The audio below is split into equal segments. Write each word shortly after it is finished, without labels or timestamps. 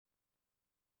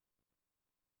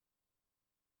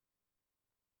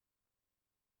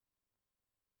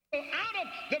Out of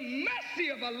the mercy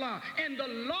of Allah and the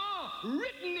law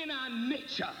written in our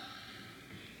nature,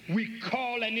 we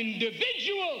call an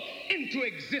individual into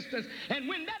existence. And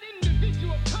when that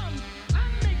individual comes, I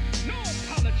make no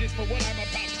apologies for what I'm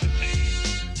about to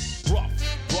say.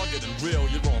 Rough, rugged and real,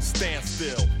 you're on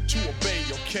standstill to obey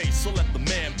your case, so let the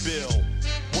man build.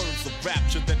 Words of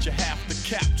rapture that you have to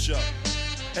capture.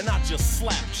 And I just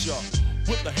slapped ya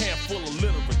with a handful of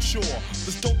literature.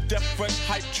 This dope, deaf, fresh,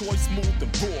 hype, choice, smooth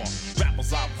and raw.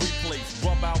 Rappers I replace,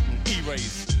 rub out and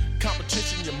erase.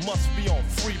 Competition, you must be on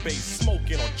freebase,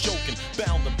 smoking or joking,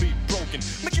 bound to be broken.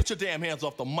 Now get your damn hands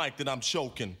off the mic that I'm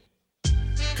choking.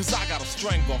 Cause I got a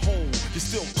stranglehold. You're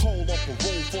still cold on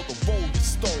parole for the role you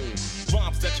stole.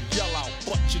 Rhymes that you yell out,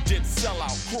 but you did sell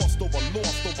out. Crossed over,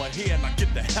 lost over here, now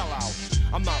get the hell out.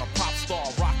 I'm not a pop star,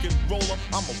 rock and roller,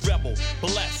 I'm a rebel,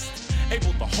 blessed.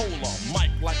 Able to hold a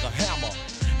mic like a hammer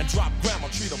and drop grammar,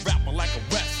 treat a rapper like a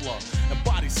wrestler and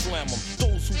body slam them.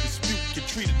 Those who dispute get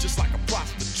treated just like a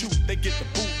prostitute. They get the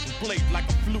boot and blade like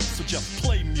a flute, so just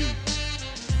play mute.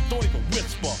 Don't even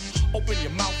whisper, open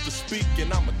your mouth to speak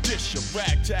and I'ma dish your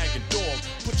ragtag and dog.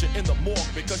 Put you in the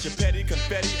morgue because you're petty,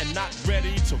 confetti and not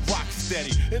ready to rock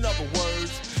steady. In other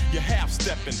words, you're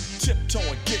half-stepping,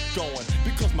 tiptoeing, get going.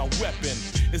 Because my weapon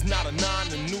is not a 9,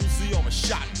 a Uzi or a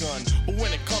shotgun. But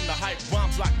when it come to hype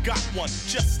rhymes, I got one.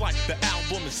 Just like the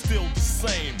album is still the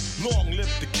same. Long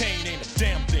live the cane, ain't a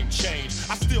damn thing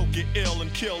changed. I still get ill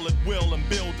and kill at will and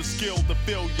build the skill to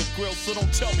fill your grill. So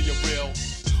don't tell me you're real.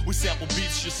 We sample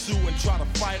beats, you sue and try to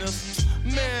fight us.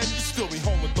 Man, you still be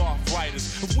home with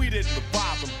arthritis. If we didn't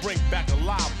revive and bring back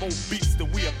alive old beats that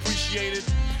we appreciated,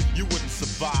 you wouldn't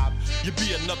survive. You'd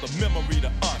be another memory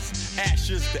to us.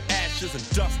 Ashes to ashes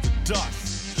and dust to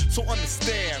dust. So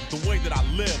understand the way that I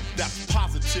live, that's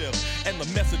positive. And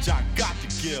the message I got to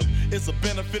give is a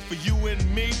benefit for you and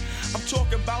me. I'm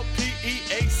talking about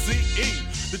P-E-A-C-E.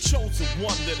 The chosen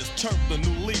one that has turned the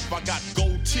new leaf. I got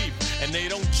gold teeth and they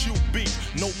don't chew beef.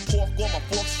 No pork on my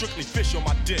fork, strictly fish on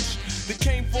my dish. The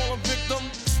cane fallen victim,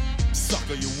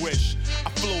 sucker you wish. I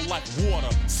flow like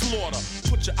water, slaughter,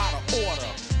 put you out of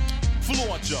order.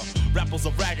 Floored ya. Rappers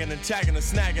are ragging and tagging and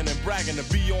snagging and bragging to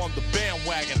be on the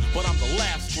bandwagon. But I'm the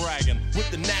last dragon with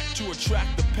the knack to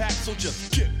attract the pack. So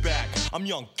just get back. I'm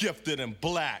young, gifted, and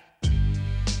black.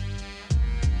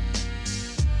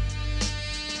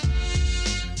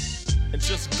 And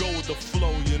just go with the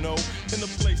flow, you know. In the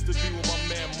place to be with my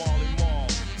man Marley Marl.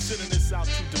 Sending this out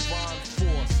to Divine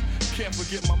Force. Can't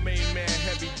forget my main man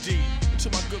Heavy D. And to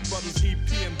my good brothers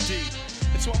EPMD.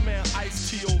 And to my man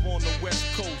Ice-T over on the West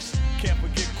Coast. Can't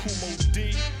forget Kumo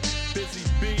D, Busy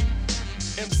B,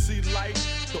 MC Light,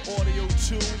 the audio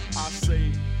too. I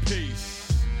say peace.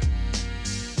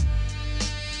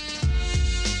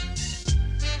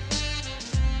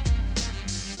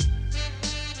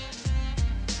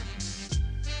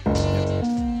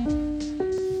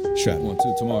 Strap 1,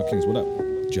 2, Tomorrow Kings, what up?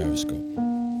 Gyroscope.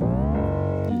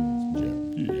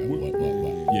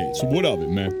 Yeah, so what of it,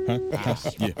 man? Huh?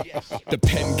 Yeah. The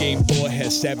pen game board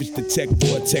has savaged the tech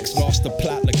vortex, lost the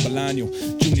plot like Bolaño,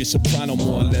 Junior Soprano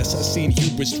more or less. I seen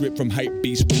hubris rip from hype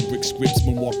beast, rubric scripts,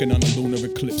 when walking on a lunar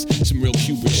eclipse. Some real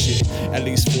Kubrick shit, at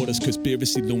least for us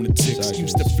conspiracy lunatics.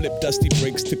 Used to flip dusty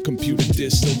breaks to computer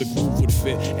discs so the groove would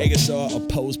fit. ASR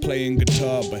opposed playing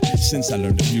guitar, but since I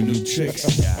learned a few new tricks.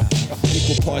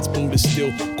 Equal parts Buddha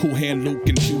still, Cool Hand Luke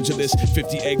and pugilist.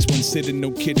 50 eggs, one sitting,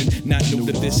 no kidding, not new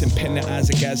to this. And pen to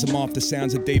Isaac Asimov, the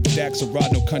sounds of David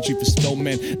Axelrod, no country for slow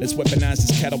men. Let's weaponize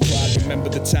this cattle prod. Remember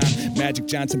the time Magic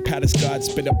Johnson, Palace God,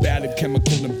 spit a ballad,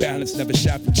 chemical imbalance, never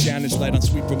shot for challenge. Light on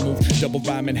sweep remove, double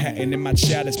rhyme Manhattan in my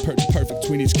chalice, perch perfect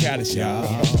between each callus, y'all.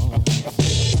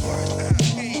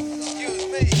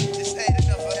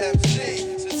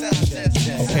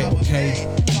 Okay.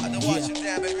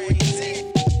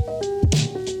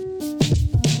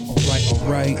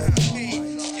 Alright.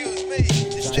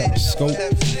 Gyroscope.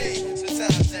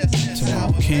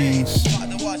 Tomorrow Kings.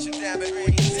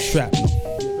 Shrapnel.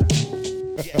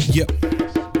 Yep.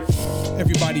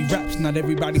 Everybody raps, not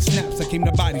everybody snaps. I came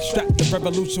to body strap. The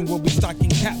revolution will be stocking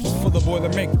caps for the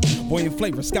Boilermaker. Boy in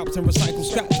flavor, scalps and recycle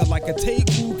scraps. I like a take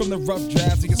from the rough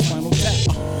drafts to your spinal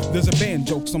tap. There's a band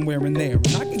joke somewhere in there,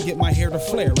 and I can get my hair to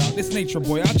flare out. It's nature,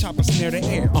 boy, I'll chop a snare to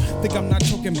air. Think I'm not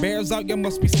choking bears out? You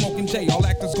must be smoking J. All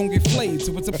actors gon' get flayed,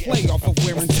 so it's a play off of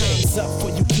wear and tear. Time's up for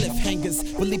you cliffhangers.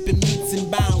 We're leaping meets and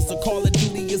bounds. The Call of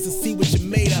Duty is to see what you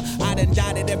made of. I done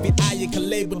dotted every I you can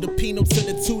label. The Pinot to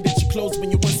the 2 that you close when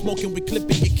you weren't smoking. We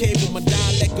clipping your cable. My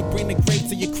dialect could bring the grape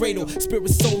to your cradle. Spirit,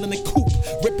 soul in the coop.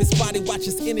 Rip his body, watch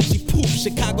his energy poop.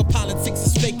 Chicago politics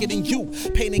is faker than you.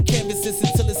 Painting canvases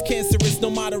until it's cancerous. No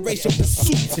moderation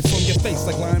pursuit. It's on your face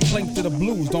like lying plankton of the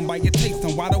blues. Don't buy your taste,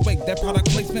 I'm wide awake. That product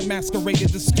placement masqueraded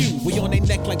the skew. We on their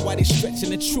neck like why they stretching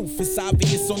the truth. It's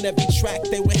obvious on every track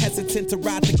they were hesitant to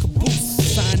ride the caboose.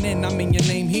 Sign in, I'm in your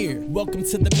name here. Welcome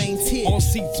to the main tier. All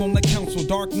seats on the council,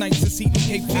 dark nights to seat and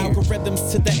Cape Fear.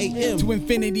 Algorithms to the AM. To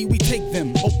infinity we take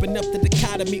them. Open up the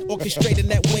dichotomy, orchestrating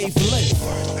that wavelength.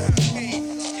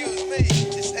 Excuse me,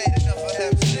 this ain't enough for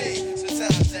MC.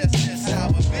 Sometimes that's just how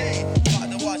it be.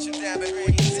 Hard to watch you damn it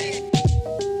easy.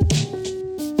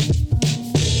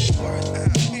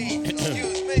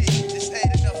 Excuse me, this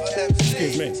ain't enough for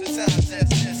MC. Sometimes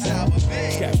that's just how it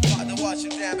be. Hard to watch you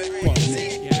damn it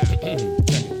easy.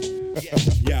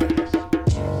 Yeah.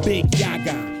 Big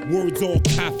Yaga, words all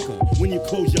Kafka. When you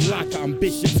close your locker, I'm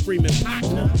Bishop screaming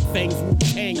partner. Fangs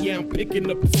Wu-Tang, yeah, I'm picking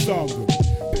up the saga.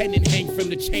 Pen and hang from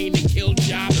the chain and kill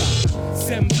Jabba.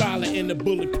 Sembala in the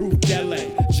bulletproof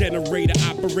Dele. Generator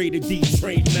operator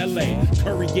D-train melee.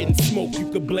 Curry getting smoked, you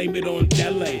could blame it on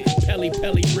Dele. Pelly,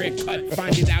 rare cut,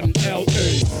 find it out in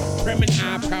L.A. Prem and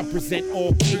I proud present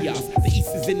all chaos. The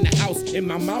East is in the house, in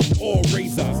my mouth all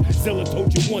razors. Zilla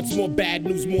told you once, more bad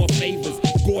news, more favors.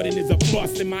 Gordon is a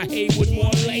bust in my head with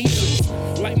more lasers.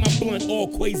 Like my blunt, all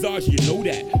quasars, you know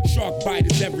that. Shark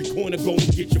biters every corner, go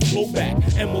and get your flow back.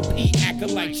 MOP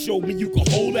acolyte, show me you can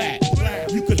hold that.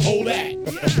 You can hold that.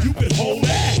 You can hold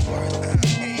that.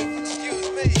 Excuse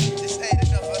me, this ain't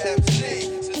enough for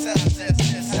MC. Sometimes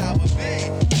that's just how it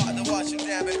be. Hard to watch you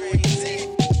damn it easy.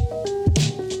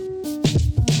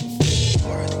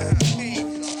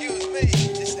 Excuse me,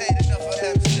 this ain't enough for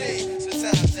MC.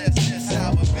 Sometimes that's just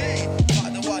how it be.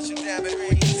 Hard to watch you damn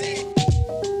it easy.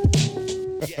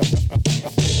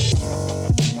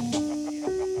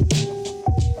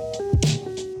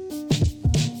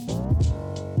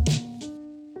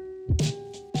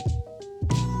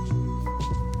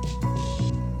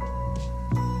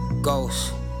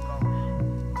 Ghost.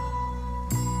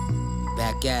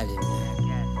 Back at it,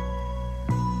 man.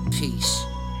 Peace.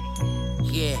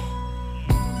 Yeah.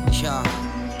 Y'all.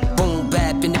 Boom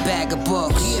bap in the bag of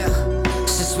books. Yeah.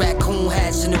 Since raccoon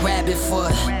hats and the rabbit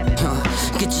foot.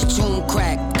 Get your tune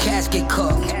cracked, casket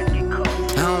cooked.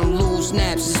 I don't lose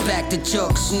naps, it's back to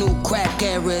jokes. New crack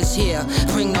era is here,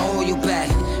 bring the oil back.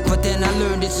 But then I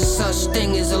learned there's a such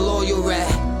thing as a loyal rat.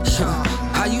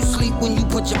 How you sleep when you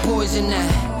put your poison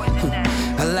at?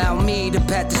 Allow me to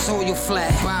pat the soil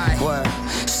flat. Word.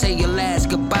 Say your last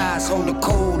goodbyes, hold the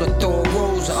cold or throw a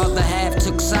rose. The other half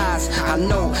took sides. I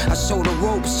know, I show the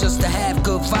ropes just to have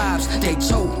good vibes. They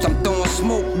choked, I'm throwing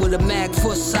smoke with a mag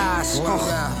foot size.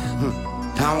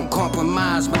 I don't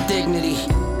compromise my dignity.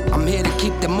 I'm here to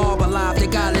keep the mob alive, they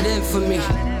got it in for me.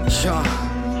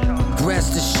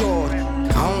 Rest assured,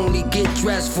 I only get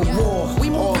dressed for war. We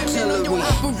moving in on your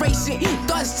operation.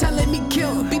 Thoughts telling me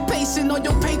kill. Be patient on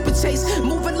your paper chase.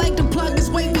 Moving like the plug is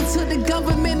waving to the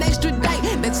government extradite.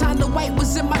 That time the white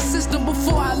was in my system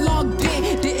before I logged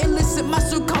in. The illicit my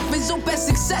circumference, your best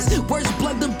success. Words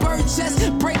blood the bird chest.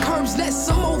 Break herbs nests,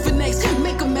 some overnights.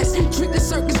 Make a mess. Treat the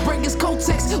circus breakers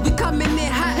Kotex. We coming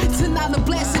in hot. $10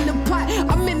 blast in the pot.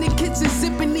 I'm in the kitchen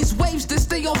sipping these waves to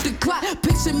stay off the clock.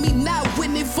 Picture me now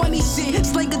winning funny shit.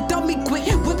 Slang a dummy quick.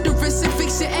 Whip the wrist and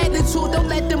fix your attitude. Don't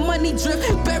let the money drip.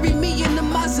 Bury me in the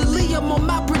mausoleum on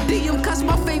my per diem. Cause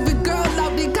my favorite girl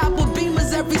out there copper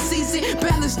beamers every season.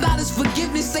 Balance not as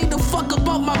forgiveness. Say the fuck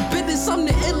about my business. I'm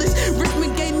the illest.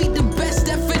 Richmond gave me the best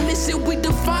definition. We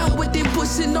define what they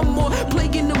pushing no more.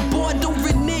 Playing the board, don't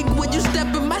renege when you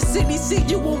step in my city. See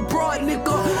you on broad,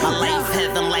 nigga. My life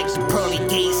heaven like the pearly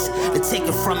gates. To take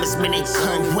it from us, man, they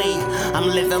couldn't wait. I'm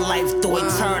living life through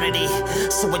eternity.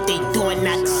 So what they doing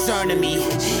not concerning me.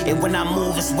 And when I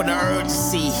move, it's with an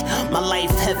urgency. My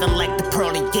life heaven like the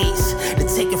pearly gates. To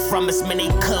take it from us, man, they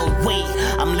couldn't wait.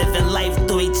 I'm living life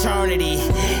through eternity.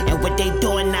 And what they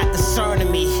doing not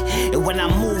concerning me. And when I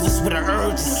move, it's with an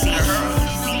urgency.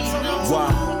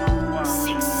 Wow.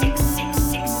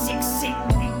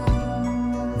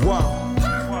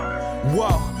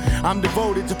 Whoa, I'm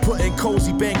devoted to putting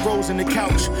cozy bankrolls in the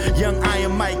couch. Young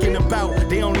Iron Mike in the bout,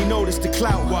 they only notice the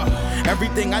clout.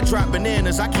 Everything I drop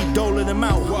bananas, I keep doling them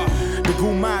out. The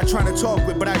Gumai trying to talk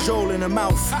with, but I jole in the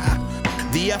mouth.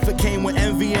 The effort came with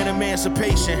envy and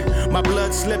emancipation. My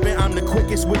blood slipping, I'm the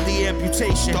quickest with the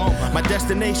amputation. My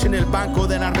destination, El Banco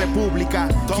de la República.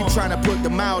 Keep trying to put the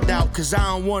mild out, cause I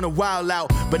don't wanna wild out.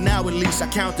 But now at least I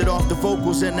counted off the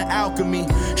vocals and the alchemy.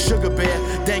 Sugar Bear,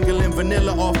 dangling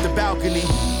vanilla off the balcony.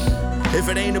 If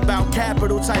it ain't about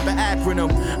capital type of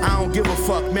acronym, I don't give a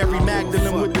fuck. Mary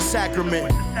Magdalene with the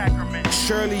sacrament.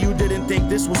 Surely you didn't think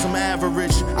this was some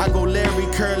average. I go Larry,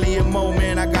 Curly, and Mo,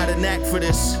 man, I got a knack for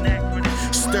this.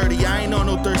 sturdy. I ain't on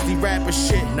no thirsty rapper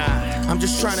shit. Nah, I'm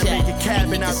just trying to make a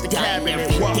cabin out the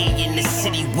cabinet. Every day in the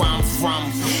city where I'm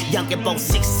from. Young about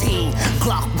 16,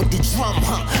 Glock with the drum,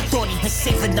 huh? Thought he was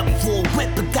saving up for a whip,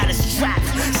 but got a strap.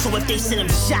 So if they send him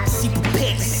shots, he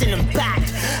prepared to send him back.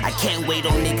 I can't wait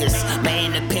on niggas. My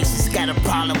inner patience got a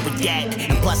problem with that.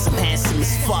 And plus I'm handsome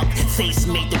as fuck. Face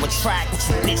made to attract. With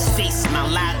your bitch face in my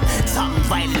lap. Talking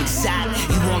right and exact.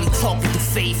 You only talking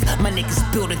through faith. My niggas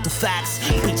building through facts.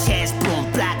 Bitch ass blowing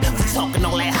black. We talking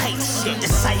all that hype shit.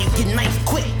 That's how you get knife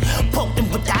quick. Poke them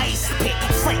with the ice pick.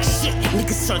 Frank shit.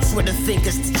 Niggas search with the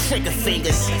fingers to trigger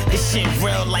fingers. This shit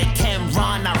real like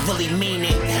Cameron. I really mean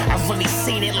it. I really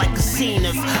seen it like a scene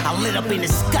of. I lit up in the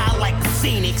sky like a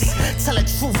phoenix. Tell the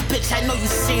truth, bitch. I know you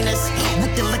seen us.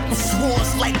 With the liquid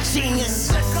swords like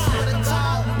genius.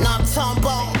 Now I'm talking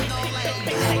about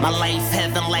my life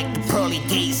heaven like the pearly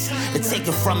gates. To take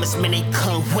it from us, man, they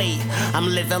couldn't wait. I'm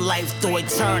living life through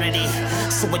eternity.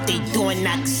 So what they doing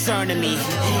not concerning me.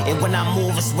 And when I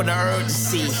move, it's with an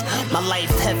urgency. My life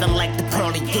heaven like the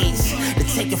pearly gates. To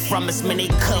take it from us, man, they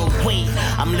couldn't wait.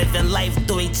 I'm living life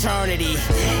through eternity.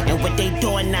 And what they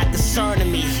doing not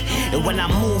concerning me. And when I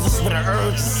move, it's with an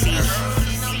urgency.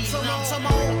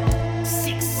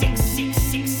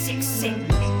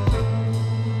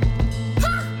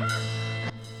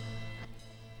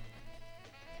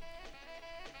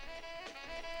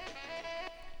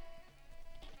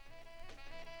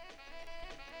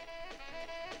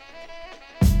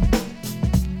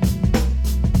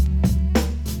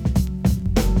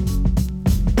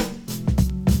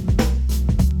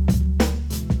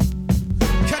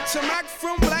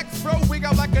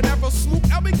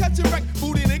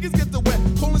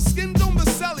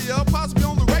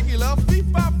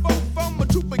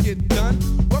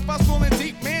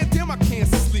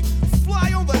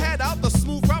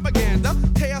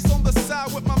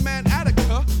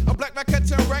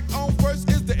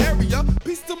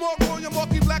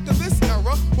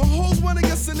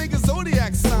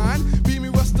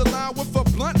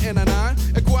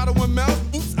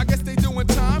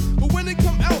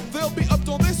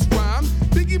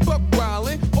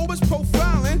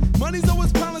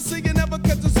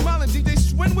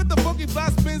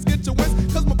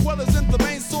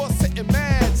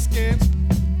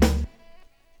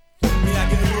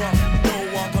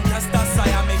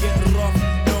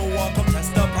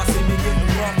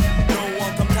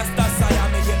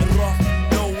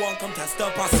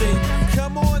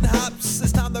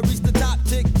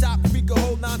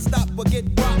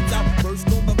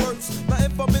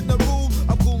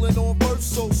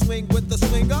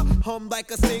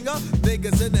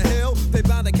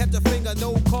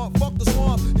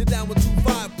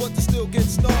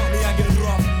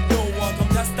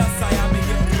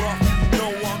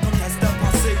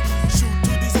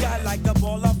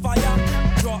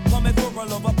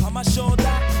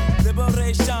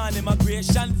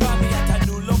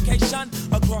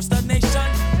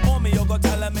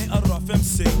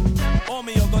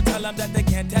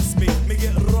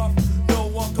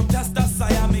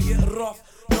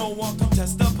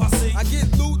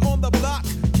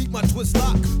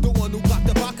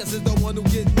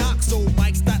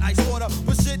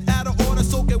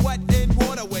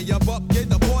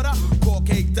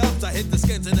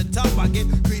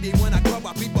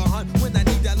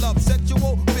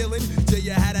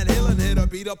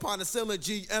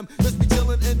 GM, let's be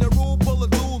chillin' in the room full of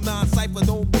duel. Non-cypher,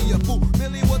 don't be a fool.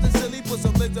 Millie wasn't silly, put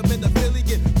some lids up in the Philly.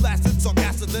 Get blasted,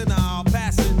 sarcastic, then I'll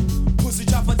pass it. Pussy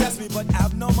try to test me, but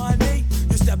have no money.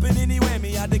 You stepping anywhere,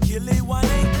 me had to kill it one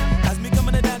day. As me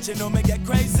coming to dance, you know me get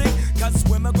crazy. Cause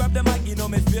when I grab the mic, you know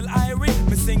me feel irie.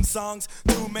 Me sing songs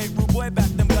to make rude boy back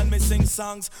them gun. Me sing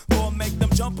songs for make them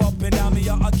jump up and down. Me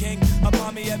are a king,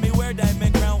 upon me and me wear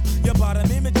diamond crown. You bother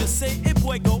me, me just say it,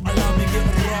 boy, go allow me get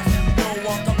rough. No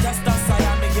one come test us, I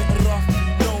am me get rough.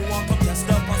 No one come test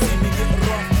up, I see me get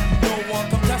rough. No one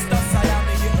come test us, I am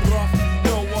me get rough.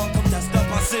 No one come test up,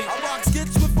 I see. I rock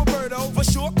skits with Roberto, for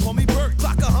short, call me Bert.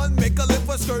 Clock a hun, make a lift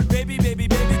for skirt. Baby, baby,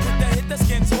 baby, put the hit the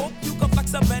skins. Hope you can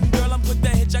flex a bend, girl, I'm put the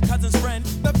hit your cousin's friend.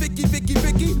 Now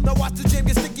Vicky, now watch the jam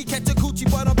get sticky, catch a coochie,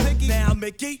 but I'm picky. Now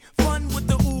Mickey, fun with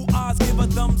the ooh-ahs, give a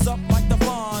thumbs up like the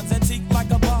Fonz. Antique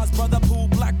like a boss, brother pool,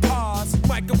 black paws.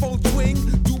 Microphone swing,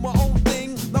 do my own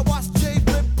thing. Now watch Jay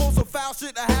flip, pull some foul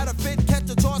shit. I had a fit, catch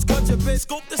a toss, cut your bitch.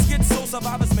 Scope the skit so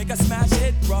survivors make a smash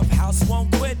hit. Rough house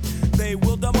won't quit, they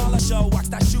will demolish her. Wax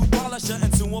that shoe polisher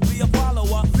and soon will be a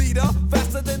follower. Leader,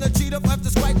 faster than a cheetah, left the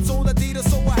stripes on Adidas,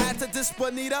 so I had to diss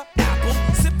Bonita. Apple,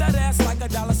 sip that ass like $1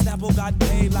 Snapple, got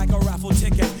paid like a raffle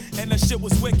ticket. And the shit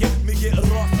was wicked, me get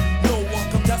rough. No one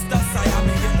come test us, I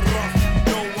me get rough.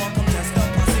 No one come test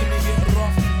up, I see me get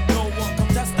rough. No one come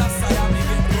test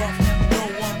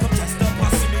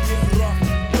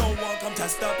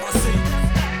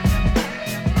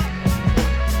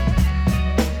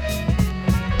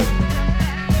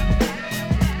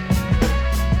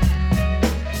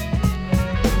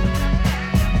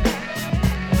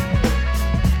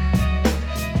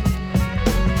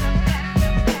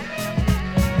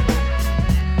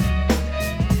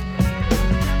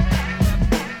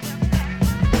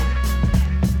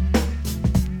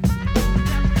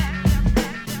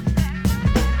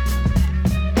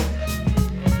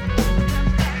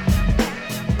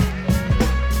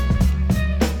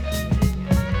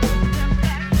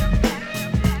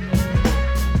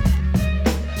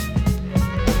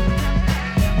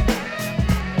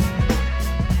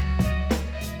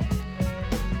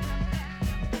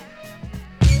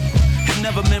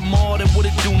meant more than what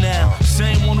it do now.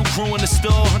 Same one who grew in the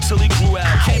store until he grew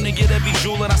out. Came to get every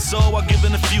jewel that I saw while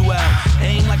giving a few out.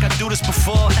 Ain't like I do this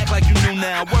before, act like you knew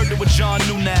now. Word to what John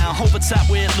knew now. Over top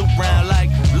where it loop round like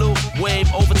loop,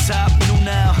 wave, over top, new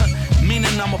now.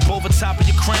 Meaning I'm up over top of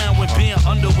your crown when being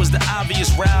under was the obvious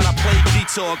route. I played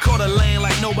detour, caught a lane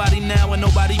like nobody now and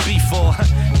nobody before.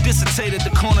 Dissertated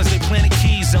the corners they planted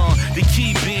keys on. The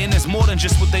key being there's more than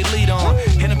just what they lead on.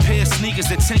 In a pair of sneakers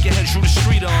that Tinkerhead drew the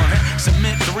street on.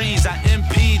 Cement threes, I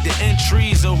impede the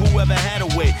entries of whoever had a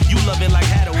way. You love it like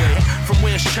Hathaway. From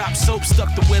where it's chopped soap stuck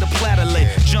to where the platter lay.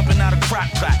 Jumping out of crock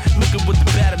pot, looking what the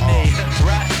batter made.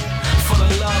 Right? For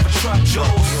the love of truck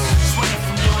jewels. Swinging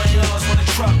from you and yours when the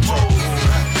truck moves.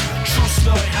 True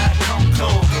story, how it come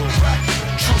through.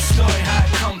 True story, how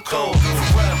it come through.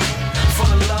 For real. For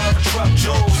the love of truck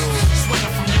jewels.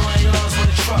 Swinging from you and yours when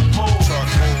the truck moves.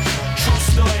 True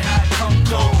story, how it come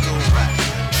through.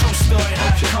 True story,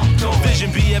 how it come through.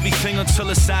 Vision be everything until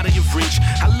it's out of your reach.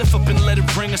 I lift up and let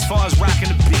it ring as far as rocking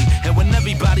the beat. And when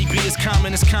everybody be as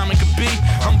common could be,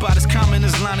 I'm about as common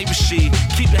as Lonnie Rashid.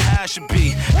 Keep it how it should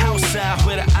be. Outside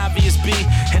where the obvious be.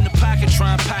 In the pocket,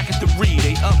 try and pocket the read.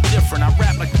 They up different. I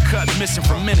rap like the cut missing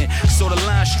for a minute. So the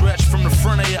line stretch from the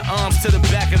front of your arms to the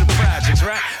back of the projects,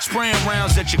 right? Spraying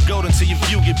rounds at your goat until your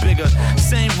view get bigger.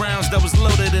 Same rounds that was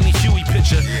loaded in the Huey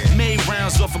picture. Made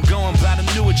rounds off of going by the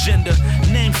new agenda.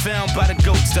 Name found by the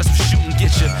goats, that's what shooting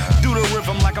get you. Do the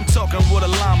rhythm like I'm talking with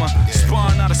a llama.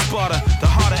 Sparring out of Sparta, the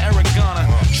heart of Eric Garner.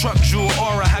 Truck jewel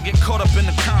aura, I get caught up in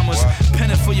the commas.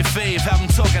 Pen it for your fave, have them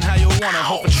talking how you wanna.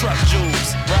 Hope for truck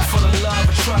jewels, right? For the love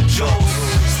of truck jewels.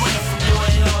 Swinging from you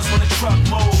and yours when the truck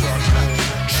moves.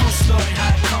 True story,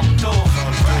 how it come through.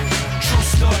 True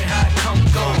story, how it come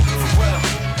through. For real.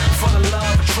 For the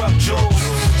love of truck jewels.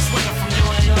 Swinging from you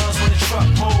and yours when the truck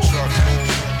moves.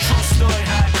 True story,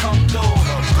 how it come through.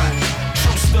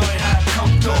 True story, how it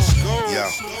come through. Yeah.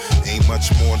 Ain't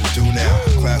much more to do now.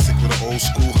 Classic with an old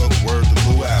school hook, word to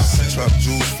blew out. Truck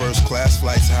jewels, first class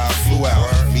flights, how I flew out.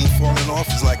 Me falling off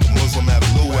is like a Muslim at a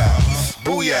luau.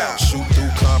 Booyah, shoot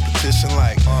through competition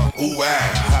like ooh wow.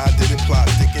 How did it plot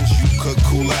thickens? You could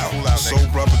cool out. Soul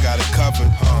brother got it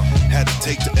covered. Had to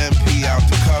take the MP out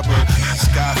the cupboard.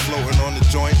 Sky floating on the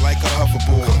joint like a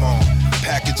hoverboard. Come on,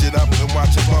 package it up and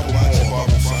watch it bubble more.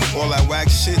 All that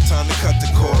wax shit, time to cut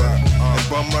the cord. And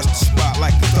bum rush the spot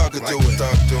like the thugger do it.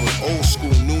 Old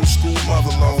school, new school,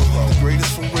 mother load. The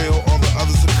greatest for real, all the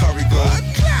others are curry gold.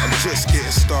 I'm just getting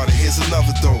started, here's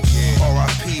another dose.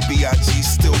 R.I.P. B.I.G.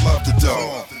 still love the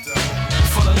dough.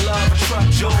 For the love of truck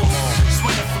jewels.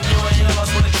 Swinging from you and yours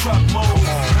when the truck moves.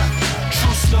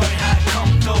 True story, how it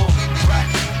come through.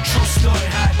 True story,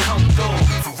 how it come through.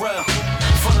 For real.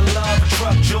 For the love of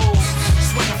truck jewels.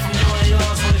 Swinging from you and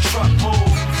yours when the truck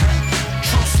moves.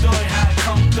 True story, how it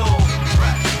come through.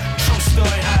 True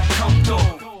story, how it come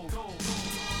through.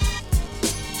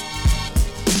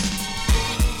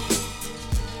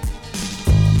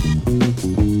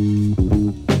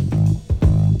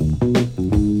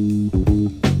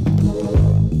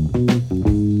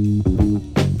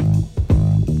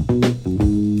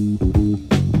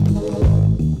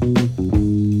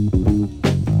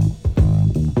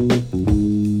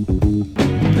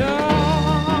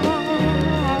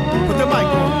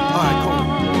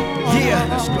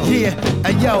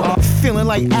 Feeling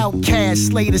like Outkast,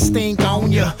 Slater stink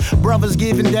on ya. Brothers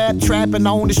giving dap, trapping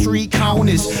on the street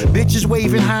corners. Bitches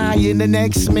waving high in the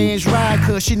next man's ride,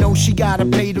 cause she know she gotta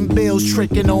pay them bills,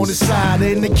 tricking on the side.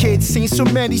 And the kids seen so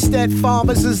many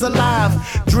stepfathers is alive,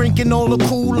 drinking all the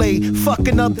Kool-Aid,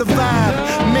 fucking up the vibe.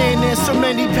 Man, there's so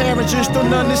many parents just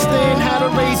don't understand how to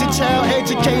raise a child,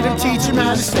 educate them, teach them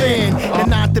how to stand. And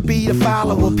not to be the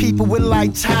follower, people with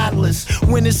like toddlers.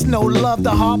 When it's no love, the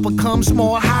heart becomes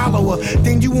more hollower.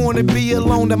 Then you wanna be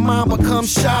alone, the mind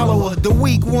becomes shallower. The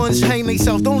weak ones hang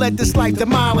themselves, don't let this life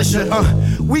demolish her.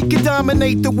 We can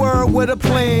dominate the world with a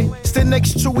plan. Stand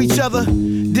next to each other,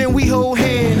 then we hold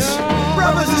hands.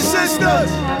 Brothers and sisters,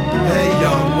 hey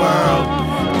young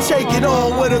world, take it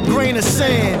all with a grain of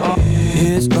sand.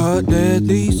 It's a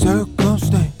deadly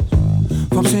circumstance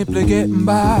from simply getting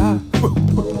by.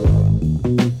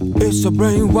 It's a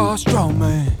brainwashed strong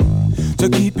man to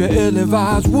keep you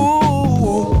ill-advised. Woo.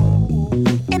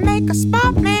 It make a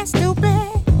smart man stupid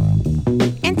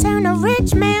and turn a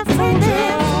rich man foolish.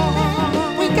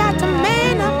 We got to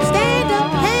man up, stand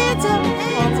up, hands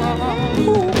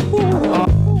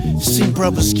up. See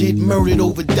brothers get murdered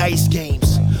over dice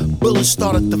games. Bullets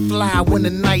started to fly when the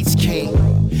nights came.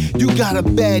 You got a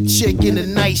bad chick in a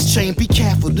nice chain. Be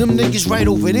careful, them niggas right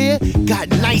over there got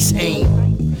nice aim.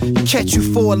 Catch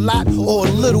you for a lot or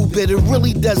a little bit, it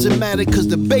really doesn't matter, cause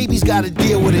the baby's gotta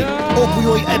deal with it.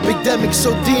 Opioid epidemic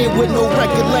so dead with no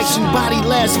recollection. Body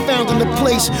last found in the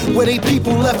place where they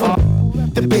people left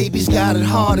them. The babies got it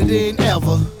harder than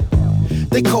ever.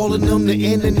 They calling them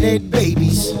the internet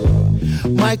babies.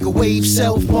 Microwave,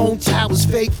 cell phone, towers,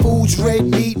 fake foods, red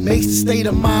meat makes the state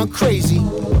of mind crazy.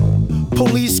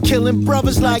 Police killing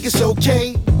brothers like it's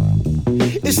okay.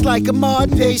 It's like a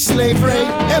modern day slavery.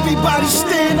 Everybody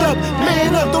stand up,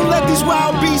 man up. Don't let these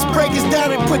wild beasts break us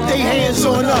down and put their hands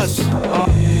on us.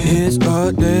 It's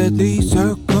a deadly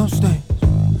circumstance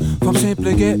from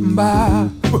simply getting by.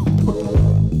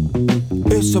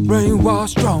 It's a brainwashed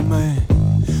strong man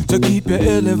to keep you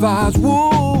ill-advised.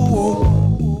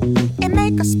 Woo. It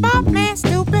make a smart man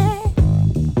stupid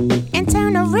and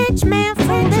turn a rich man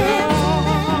friendly.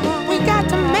 We got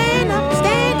to man up,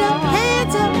 stand up,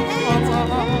 hands up, hands up.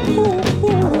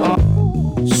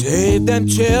 Save them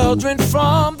children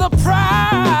from the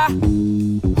pride.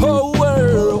 Whole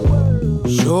world.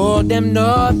 Show them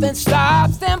nothing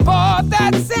stops them but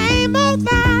that same old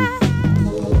lie.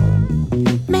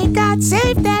 May God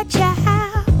save that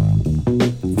child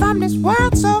from this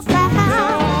world so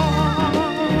foul.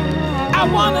 I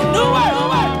want a new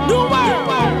world, new world.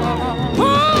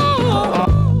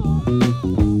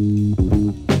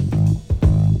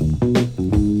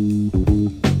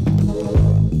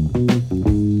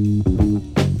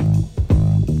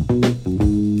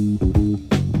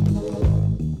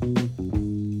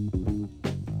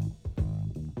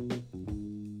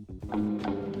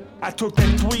 I took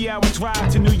that 3-hour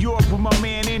drive to New York with my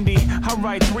man Indy. I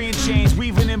ride 3 and change,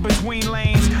 weaving in between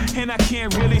lanes. And I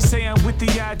can't really say I'm with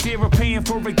the idea of paying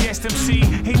for a guest MC.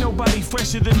 Ain't nobody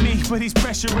fresher than me, but he's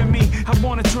pressuring me. I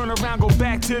wanna turn around, go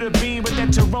back to the beam, but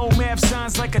that Jerome Ave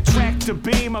sounds like a tractor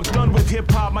beam. I'm done with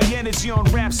hip-hop, my energy on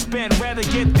rap spent. Rather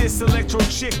get this electro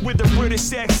chick with a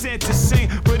British accent to sing,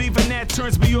 but even that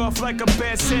turns me off like a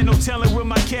bad scent. No telling where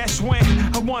my cash went.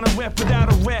 I wanna rap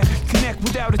without a rap, connect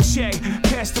without a check.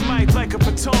 Pass the mic like a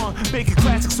baton, make a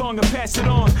classic song and pass it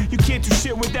on. You can't do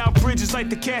shit without bridges like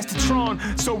the cast of Tron.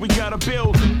 So we gotta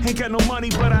build. Ain't got no money,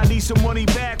 but I need some money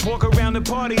back. Walk around the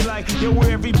party like, yo,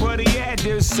 where everybody at?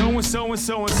 There's so and so and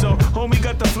so and so. Homie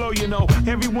got the flow, you know.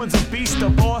 Everyone's a beast, the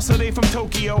boss, so they from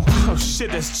Tokyo. Oh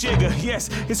shit, that's Jigga. Yes,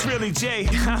 it's really Jay.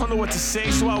 I don't know what to say,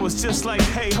 so I was just like,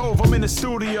 hey, Hov, I'm in the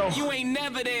studio. You ain't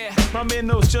never there. I'm in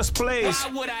those just plays.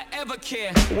 Why would I ever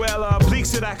care? Well, Bleak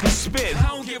said I can spit. I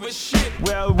don't give a shit.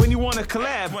 Well, when you wanna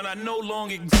collab, when I no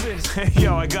longer exist.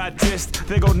 Yo, I got dissed.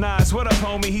 There go Nas. What up,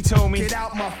 homie? He told me, get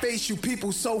out my face, you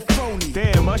people so phony.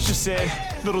 Damn, Usher said,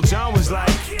 Little John was like,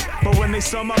 but when they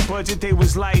saw my budget, they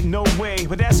was like, no way.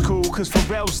 But that's cool, cause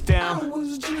Pharrell's down. I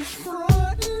was just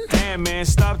frontin'. Damn, man,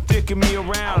 stop dicking me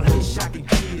around. I wish I could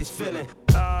get this feeling.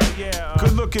 Yeah.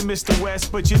 Good looking, Mr.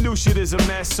 West, but your new shit is a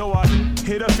mess. So I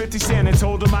hit up 50 Cent and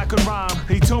told him I could rhyme.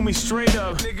 He told me straight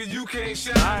up, nigga, you can't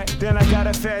shine. Alright, then I got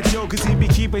a fat joke, cause he be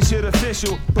keeping shit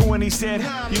official. But when he said,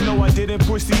 you know I didn't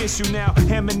push the issue now,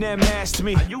 Eminem asked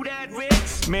me, are you that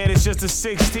rich? Man, it's just a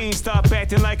 16, stop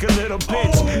acting like a little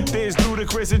bitch. There's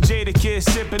Ludacris and Jadakiss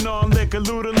sipping on liquor.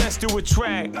 Luda, let's do a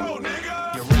track. No,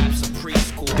 nigga. Your raps are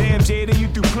preschool. Damn, Jada, you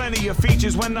do plenty of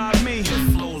features when not me. Your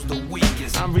flow's the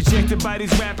weakest. I'm rejected by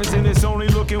these rappers and it's only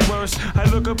looking worse. I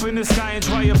look up in the sky and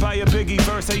try to buy a Biggie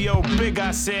verse. Hey, yo, Big,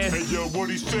 I said. Hey, yo, what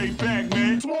he say back,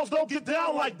 man? Smalls don't get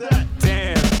down like that.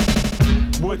 Damn,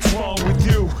 what's wrong with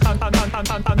you?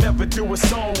 I never do a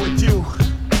song with you.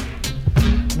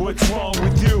 What's wrong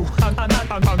with you?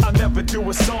 I never do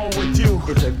a song with you.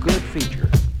 It's a good feature.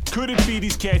 Could it be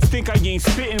these cats think I ain't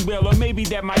spitting well? Or maybe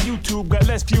that my YouTube got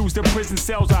less views than prison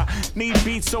cells. I need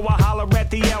beats, so I holler at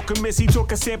the Alchemist. He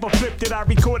took a sample, flipped it, I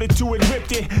recorded to it,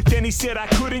 ripped it. Then he said I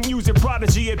couldn't use it,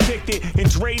 Prodigy had picked it. And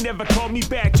Dre never called me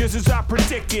back, just as I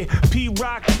predicted.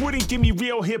 P-Rock wouldn't give me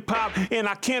real hip-hop, and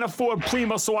I can't afford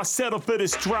Primo, so I settled for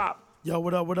this drop. Yo,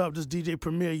 what up, what up? This DJ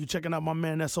Premier. You checking out my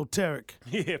man, Esoteric.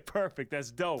 Yeah, perfect.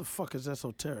 That's dope. What the fuck is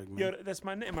Esoteric, man? Yo, that's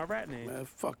my name, my rap name. Man,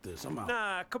 fuck this. I'm out.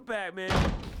 Nah, come back,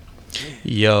 man.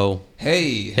 Yo.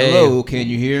 Hey. Hello. Can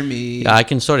you hear me? I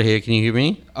can sort of hear. Can you hear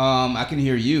me? I can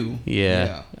hear you.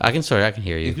 Yeah. I can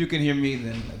hear you. If you can hear me,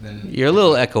 then you're a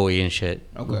little echoey and shit.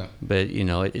 Okay. But you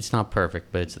know, it's not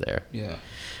perfect, but it's there. Yeah.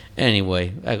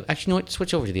 Anyway, actually, you know what?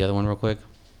 Switch over to the other one real quick.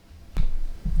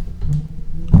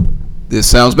 This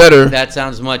sounds better. That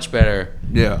sounds much better.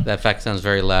 Yeah. That fact sounds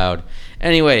very loud.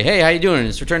 Anyway, hey, how you doing?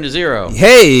 It's Return to Zero.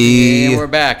 Hey. And we're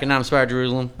back, and I'm Spire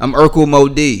Jerusalem. I'm Urkel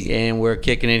Modi. And we're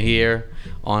kicking it here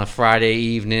on a Friday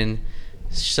evening.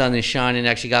 Sun is shining.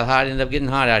 Actually got hot. Ended up getting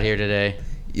hot out here today.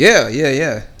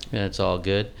 Yeah. That's all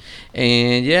good.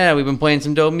 And yeah, we've been playing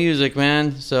some dope music,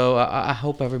 man. So I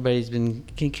hope everybody's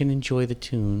can enjoy the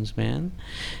tunes, man.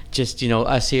 Just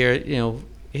us here,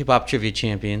 hip hop trivia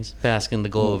champions, basking the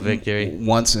glow of victory.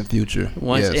 Once and future.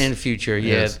 Once yes. and future,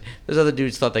 yes. yeah. Those other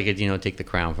dudes thought they could, take the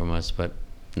crown from us, but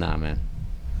nah, man.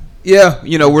 Yeah,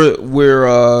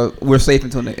 we're safe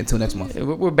until next month.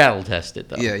 We're battle tested,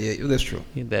 though. Yeah, that's true.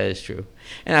 That is true.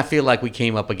 And I feel like we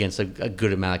came up against a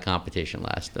good amount of competition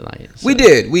last night. So. We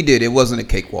did. It wasn't a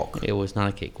cakewalk. It was not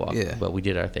a cakewalk. Yeah, but we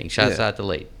did our thing. Shouts out to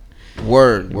Leighton.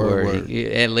 Word.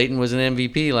 And Leighton was an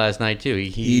MVP last night too.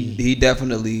 He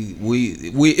definitely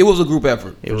it was a group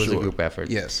effort. It was a group effort.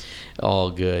 Yes,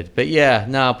 all good. But yeah,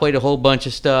 I played a whole bunch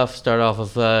of stuff. Start off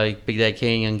with Big Daddy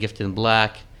Kane, Young Gifted in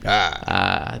Black.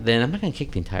 Then I'm not gonna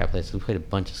kick the entire place. We played a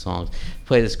bunch of songs.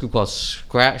 Played this group called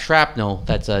Shrapnel.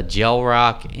 That's Gel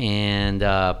Rock and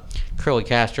Curly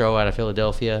Castro out of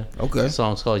Philadelphia. Okay. The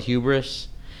song's called Hubris.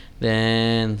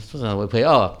 Then we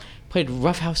played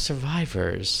Rough House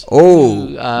Survivors. Oh,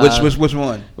 which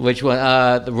one? Which one?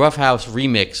 The Rough House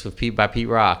remix by Pete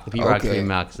Rock. The Pete Rock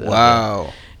remix.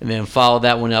 Wow. And then followed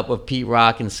that one up with Pete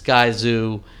Rock and Sky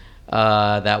Zoo.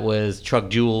 That was Truck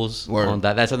Jewels. On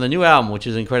that. That's on the new album, which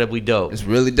is incredibly dope. It's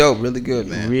really dope, really good,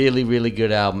 man. Really, really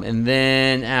good album. And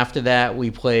then after that,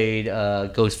 we played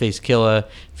Ghostface Killah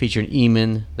featuring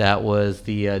Eamon. That was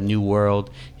the New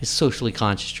World, his socially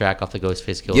conscious track off the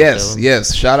Ghostface Killah.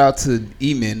 Yes. Shout out to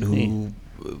Eamon, who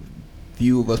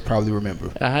few of us probably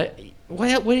remember.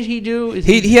 What did he do?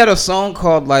 He had a song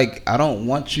called like "I Don't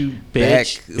Want You Back,"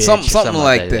 something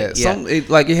like that. Yeah.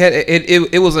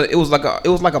 It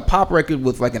was like a pop record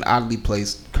with like an oddly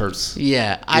placed curse.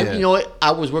 Yeah, you know what?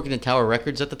 I was working at Tower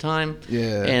Records at the time.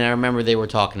 Yeah, and I remember they were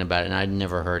talking about it, and I'd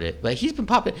never heard it. But he's been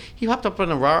popping. He popped up on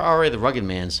the R.A. the Rugged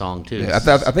Man song too. Yeah,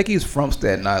 I think he's from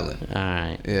Staten Island. All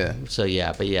right. Yeah. So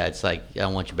it's like "I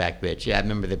Don't Want You Back, Bitch." Yeah, I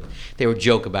remember they were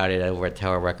joke about it over at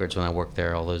Tower Records when I worked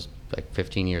there all those. Like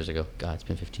 15 years ago. God, it's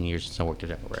been 15 years since I worked at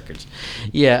Tower Records.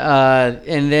 Yeah,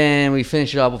 and then we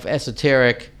finished it off with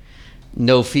Esoteric,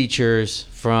 no features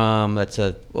from,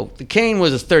 the Kane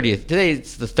was his 30th. Today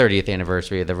it's the 30th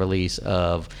anniversary of the release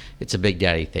of It's a Big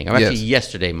Daddy Thing. Actually,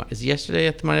 yesterday, is it yesterday?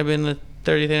 It might have been the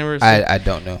 30th anniversary? I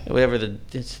don't know. Whatever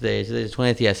it's today's the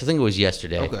 20th, yes. I think it was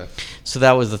yesterday. Okay. So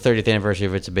that was the 30th anniversary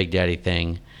of It's a Big Daddy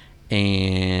Thing.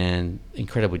 And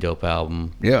incredibly dope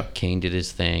album. Yeah. Kane did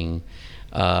his thing.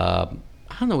 I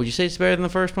don't know. Would you say it's better than the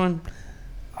first one?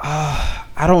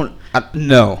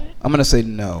 No. I'm gonna say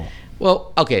no.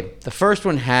 Well, okay. The first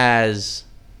one has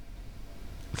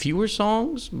fewer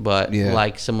songs, but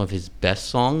like some of his best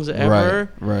songs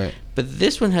ever. Right. But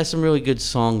this one has some really good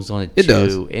songs on it too. It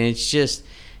does. And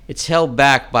it's held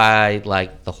back by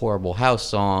like the Horrible House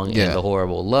song and the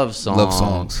Horrible Love song. Love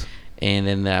songs. And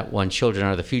then that one Children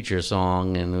Are the Future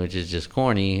song, and which is just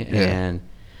corny. Yeah.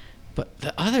 But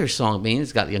the other song,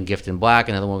 it's got Young Gifted in Black,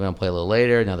 another one we're going to play a little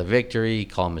later, another Victory,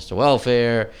 Call Him Mr.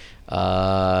 Welfare,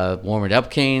 Warm It Up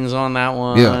Kane's on that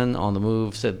one, On the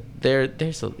Move. So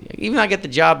even I Get the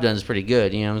Job Done is pretty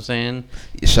good, you know what I'm saying?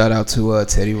 Shout out to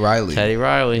Teddy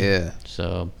Riley. Yeah.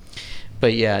 So,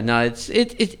 but yeah, no, it's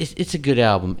a good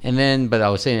album. And then, but I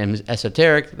was saying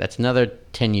Esoteric, that's another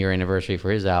 10-year anniversary for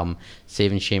his album,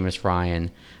 Saving Seamus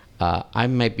Ryan. I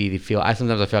might be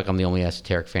sometimes I feel like I'm the only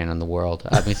Esoteric fan in the world.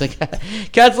 I mean, it's like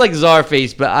cats like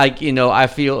Czarface, but I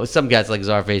feel some cats like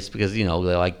Czarface because they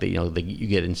like you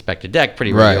get Inspector Deck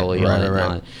pretty regularly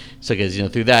on it. So because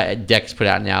through that Deck's put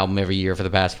out an album every year for the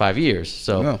past 5 years,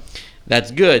 so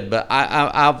that's good. But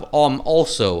I'm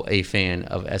also a fan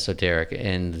of Esoteric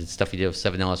and the stuff he did with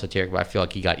 7L Esoteric. But I feel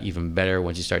like he got even better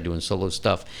once he started doing solo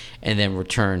stuff, and then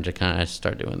returned to kind of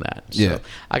start doing that. So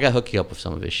I got to hook you up with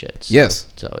some of his shit. So,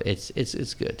 so it's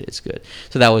good. It's good.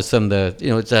 So that was some of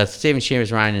the it's Saving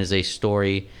Seamus Ryan is a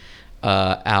story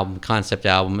concept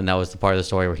album, and that was the part of the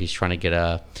story where he's trying to get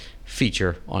a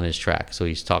feature on his track. So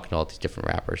he's talking to all these different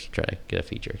rappers to try to get a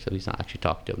feature. So he's not actually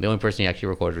talking to them. The only person he actually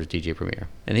recorded was DJ Premier.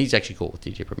 And he's actually cool with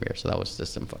DJ Premier. So that was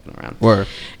just him fucking around. Word.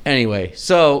 Anyway,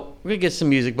 so we're going to get some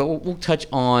music, but we'll touch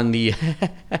on the...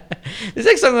 This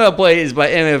next song I'm going to play is by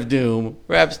MF Doom,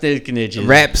 Rap Snitch Knishes.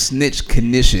 Rap Snitch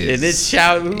Knishes. And it's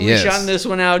shouting this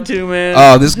one out too, man.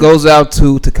 Oh, this goes out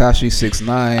to Tekashi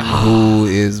 6ix9ine, who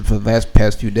is for the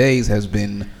past few days has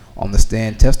been on the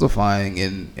stand testifying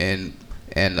and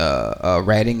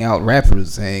ratting out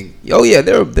rappers saying, "Oh yeah,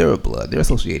 they're a blood. They're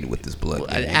associated with this blood.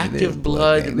 An active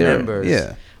blood members.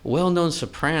 Yeah, well-known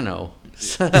soprano."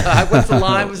 What's the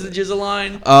line? What's the Jizza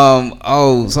line?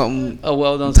 Something. Oh,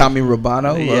 well-known. Tommy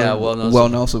Rubano. Yeah,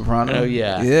 well-known soprano. Oh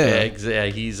yeah.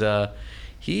 Exactly.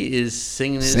 He is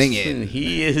singing. Singing.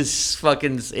 He is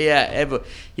fucking. Yeah.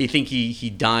 He think he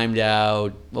dimed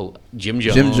out. Well, Jim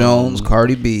Jones. Jim Jones,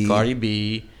 Cardi B. Cardi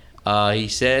B. He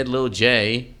said Lil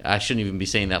J. I shouldn't even be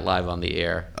saying that live on the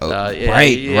air.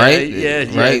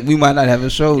 Right. We might not have a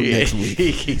show next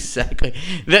week. Exactly.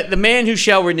 The man who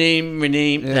shall remain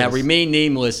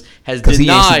nameless has because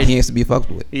denied. He has to be fucked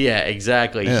with. Yeah,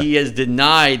 exactly. Yeah. He has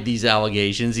denied these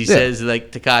allegations. He says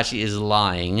like Tekashi is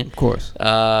lying. Of course.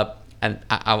 And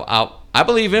I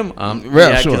believe him. Sure.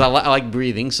 Because I like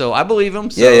breathing, so I believe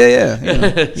him. So. Yeah.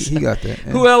 He got that.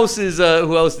 Yeah. Who else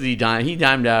did he dime? He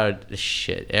dimed out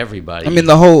shit. Everybody. I mean,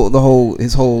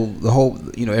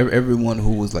 everyone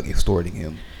who was like extorting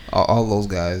him, all those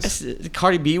guys.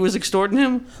 Cardi B was extorting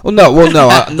him. I'm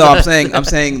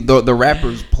saying the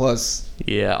rappers plus.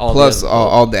 Yeah, all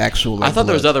the actual. Like, I thought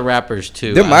there was other rappers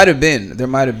too. There might have been.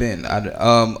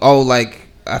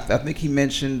 I think he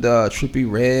mentioned Trippie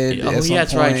Redd.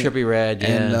 That's right, Trippie Redd.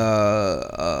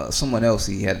 Yeah. And someone else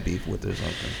he had beef with or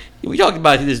something. We talked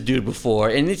about this dude before,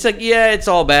 and it's like, yeah, it's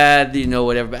all bad,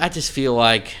 whatever. But I just feel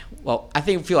like, both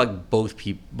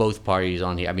parties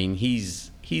on here. I mean,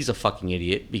 he's a fucking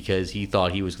idiot because he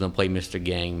thought he was going to play Mr.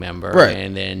 Gang member, right?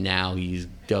 And then now he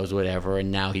does whatever,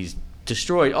 and now he's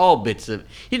destroyed all bits of.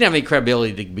 He didn't have any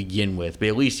credibility to begin with, but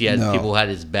at least he had people who had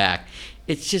his back.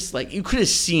 It's just like you could have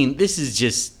seen. This is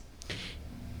just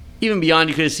even beyond.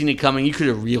 You could have seen it coming. You could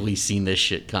have really seen this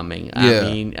shit coming. Yeah. I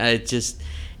mean, it just.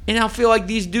 And I feel like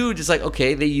these dudes, it's like,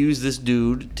 okay, they use this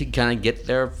dude to kind of get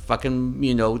their fucking,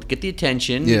 get the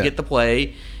attention, get the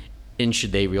play. And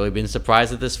should they really been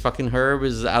surprised that this fucking Herb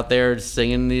is out there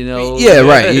singing, Yeah,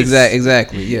 right.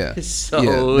 Exactly. Yeah.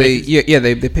 So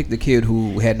they picked the kid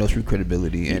who had no true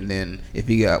credibility, and then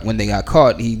when they got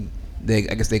caught, I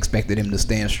guess they expected him to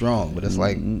stand strong, but it's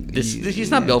like he's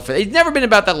not built for it. He's never been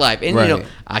about that life. And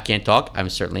I can't talk. I'm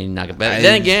certainly not gonna.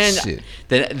 Then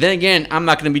again, I'm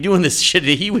not gonna be doing this shit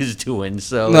that he was doing.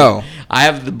 So no, I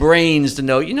have the brains to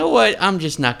know. You know what? I'm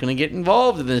just not gonna get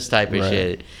involved in this type of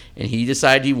shit. And he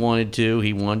decided he wanted to.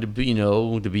 He wanted to be,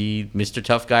 to be Mr.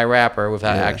 Tough Guy rapper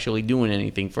without actually doing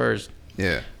anything first.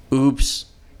 Yeah. Oops.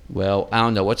 Well, I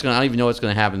don't know I don't even know what's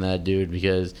gonna happen to that dude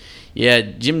because,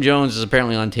 Jim Jones is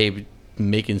apparently on tape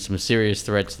making some serious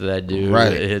threats to that dude.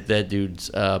 Right. That dude's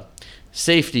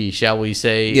safety, shall we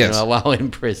say, while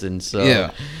in prison.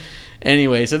 So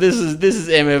anyway, so this is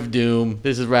MF Doom.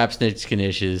 This is Rap Snitch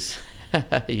Knishes. I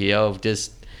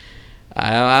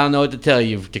don't know what to tell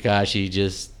you,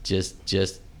 Tekashi.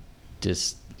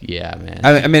 Yeah, man.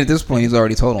 I mean, at this point, he's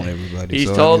already told on everybody.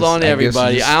 He's told on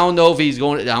everybody. I don't know if he's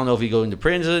going. I don't know if he's going to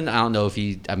prison. I don't know if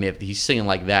he. I mean, if he's singing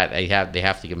like that, they have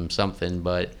to give him something.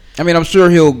 But I mean, I'm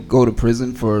sure he'll go to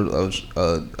prison for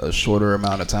a shorter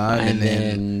amount of time and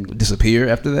then disappear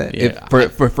after that. Yeah,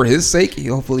 for his sake,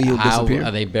 hopefully he'll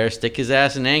disappear. They better stick his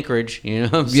ass in Anchorage. You know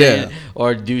what I'm saying? Yeah.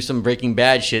 Or do some Breaking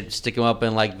Bad shit. Stick him up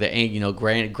in like the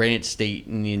Granite State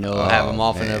and have him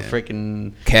off in a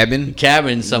freaking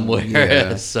cabin somewhere.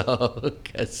 Yeah. So,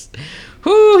 cause,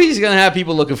 he's gonna have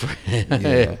people looking for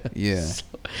him. Yeah. So,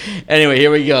 anyway, here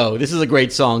we go. This is a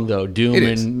great song though. Doom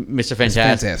and Mr.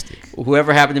 Fantastic.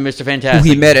 Whoever happened to Mr. Fantastic? Who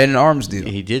he met at an arms deal.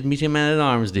 He did meet him at an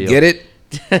arms deal. Get it?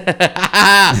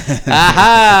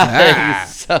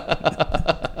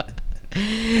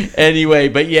 Anyway,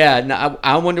 but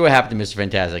I wonder what happened to Mr.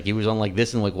 Fantastic. He was on like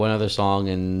this and like one other song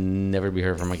and never to be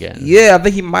heard from again. Yeah, I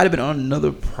think he might have been on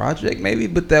another project maybe,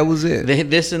 but that was it.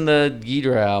 This and the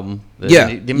Ghidorah album. The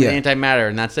Antimatter,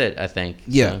 and that's it, I think.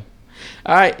 Yeah. So.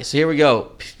 All right, so here we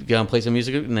go. We're going to play some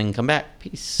music and then come back.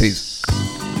 Peace.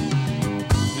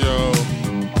 Yo.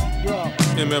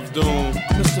 MF Doom.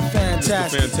 Mr.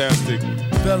 Fantastic.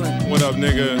 Villain. What up,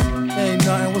 nigga? Ain't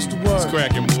nothing. What's the word? It's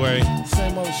cracking, boy.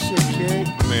 Same old shit, kid.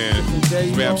 Man.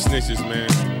 Rap snitches, man.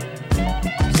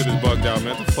 Shit is bugged out,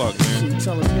 man. What the fuck, man?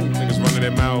 Telling me. Niggas running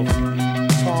their mouth.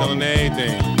 Telling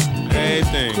everything.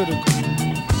 Everything.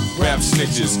 Rap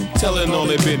snitches, telling all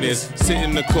their business. Sit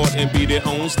in the court and be their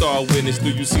own star witness. Do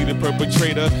you see the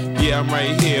perpetrator? Yeah, I'm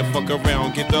right here. Fuck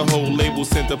around, get the whole label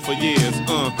sent up for years.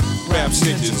 Rap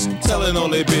snitches, telling all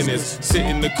their business. Sit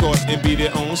in the court and be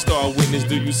their own star witness.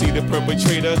 Do you see the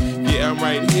perpetrator? Yeah, I'm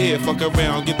right here. Fuck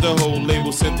around, get the whole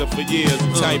label sent up for years.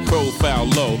 Tight profile,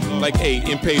 low, like 8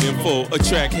 and paid in full.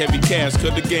 Attract heavy cash,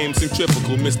 cut the game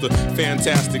centrifugal. Mr.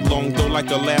 Fantastic, long though like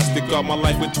elastic. Got my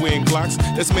life with twin Glocks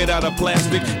that's made out of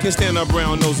plastic. Can't stand a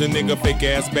brown nosing nigga, fake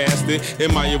ass bastard.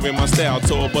 Admiring my style,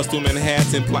 tall bust through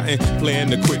Manhattan, plotting, playing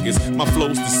the quickest. My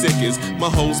flow's the sickest, my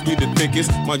hoes be the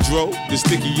thickest. My dro, the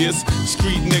stickiest.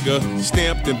 Street nigga,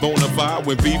 stamped and bona fide.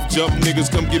 When beef jump, niggas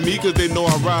come get me cause they know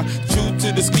I ride. True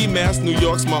to the ski mask, New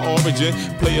York's my origin.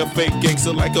 Play a fake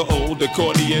gangster like an old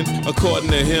accordion.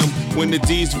 According to him, when the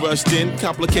D's rushed in,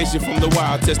 complication from the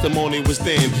wild, testimony was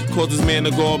thin. Caused his man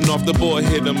to go up and off the board,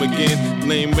 hit him again.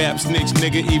 Lame rap snitch,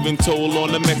 nigga, even told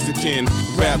on the Mexican.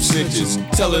 Rap snitches,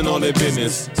 telling on their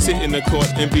business. Sit in the court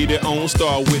and be their own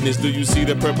star witness. Do you see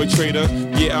the perpetrator?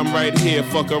 Yeah, I'm right here.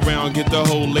 Fuck around, get the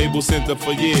whole label center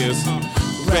for years.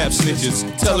 Rap snitches,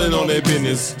 telling on their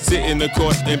business. Sit in the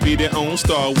court and be their own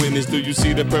star witness. Do you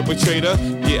see the perpetrator?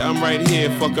 Yeah, I'm right here.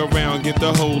 Fuck around, get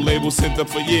the whole label center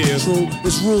for years. True,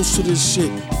 there's rules to this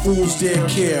shit. Fools dare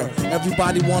care.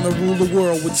 Everybody wanna rule the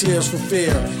world with tears for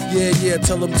fear. Yeah,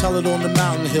 tell it on the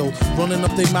mountain hill. Running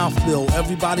up their mouth bill.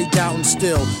 Everybody doubting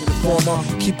still.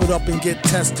 Informer, keep it up and get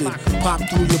tested. Pop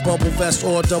through your bubble vest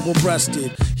or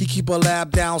double-breasted. He keep a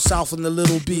lab down south in the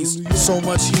Little Beast. So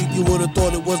much heat you would've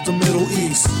thought it was the Middle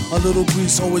East. A little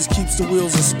grease always keeps the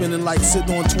wheels a spinning, like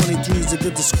sitting on 23s to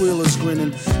get the squealers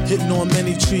grinning. Hitting on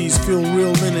many trees, feel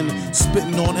real linen.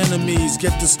 Spitting on enemies,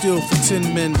 get the steel for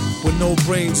 10 men. With no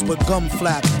brains but gum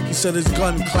flap. He said his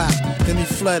gun clapped, then he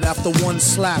fled after one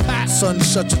slap. Son,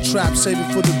 shut your trap, save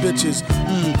it for the bitches.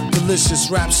 Delicious,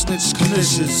 rap snitch,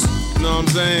 delicious. You know what I'm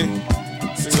saying?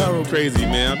 It's terrible. Crazy,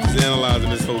 man. I'm just analyzing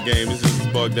this whole game. It's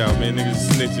just bugged out, man. Niggas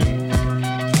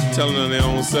snitching, telling on their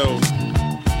own self.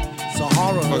 It's a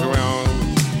horror. Fuck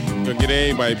around, gonna get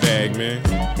everybody bag, man.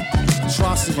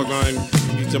 Atrocity. Fuck around,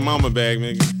 get your mama bag,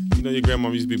 man. You know your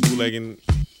grandmama used to be bootlegging,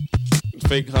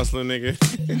 fake hustling, nigga.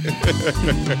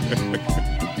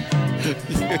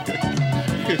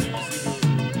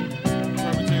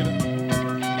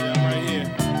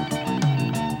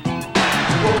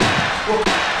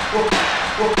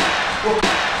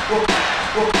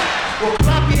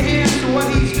 Clap your hands to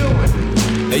what he's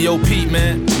doing. Hey, yo, Pete,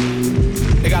 man.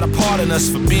 They got a part in us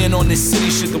for being on this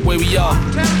city shit the way we are.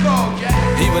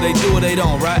 Either they do or they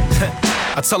don't, right?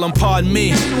 I tell them, pardon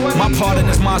me, my part in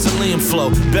this mausoleum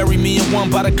flow. Bury me in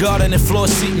one by the garden and floor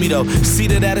seat me though.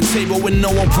 Seated at a table when no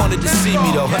one wanted to see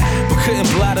me though. But couldn't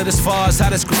blot it as far as how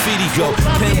this graffiti go.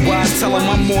 Pen wise, tell them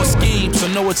I'm more scheme. So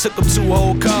know it took them 2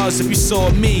 whole cars. If you saw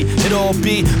me, it'd all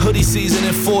be hoodie season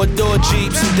and 4-door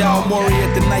Jeeps. And Dow Maury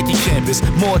at the Nike campus.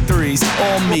 More threes,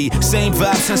 all me. Same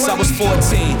vibe since I was 14.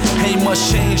 Ain't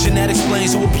much change and that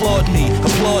explains who applaud me.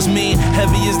 Applause me,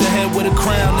 heavy is the head with a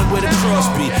crown and where the cross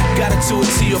be. Got it to a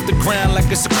T off the ground like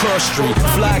it's a cross street.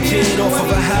 Fly kid off of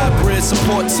a hybrid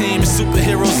support team. And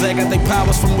superheroes that got their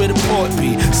powers from where the port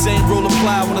be. Same rule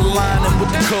apply with a line and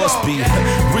with the cost be.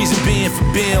 Reason being for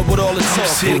being with all the talk.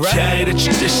 I'm here to carry the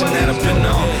tradition that I've been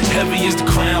on. Heavy is the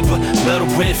crown, but let the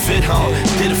way fit on.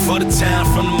 Did it for the town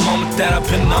from the moment that I've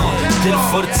been on. Did it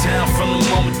for the town from the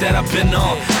moment that I've been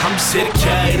on. I'm just here to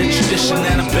carry the tradition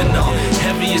that I've been on.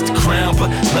 Heavy is the crown, but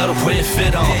let the way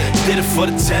fit on. Did it for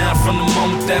the town from the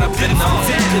moment that I've been on.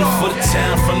 Did it for the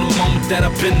town from the moment that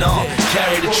I've been on.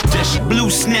 Carry the tradition. Blue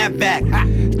snapback,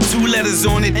 2 letters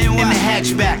on it in the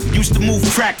hatchback. Used to move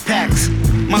crack packs.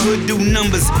 My hood do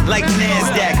numbers like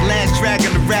NASDAQ. Last drag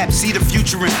on the rap, see the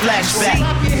future in flashback.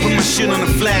 Put my shit on a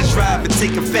flash drive and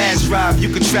take a fast drive.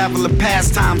 You can travel the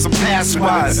past times, I'm past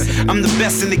wise. I'm the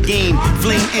best in the game,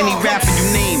 flame any rapper you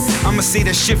name. I'ma say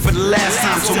that shit for the last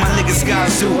time, so my nigga Sky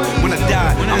Zoo. When I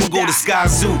die, I'ma go to Sky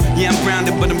Zoo. Yeah, I'm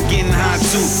grounded, but I'm getting high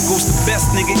too. Ghost the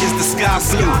best nigga is the sky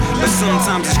blue. But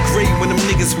sometimes it's great when them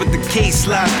niggas with the K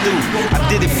slide through. I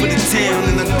did it for the town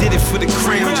and I did it for the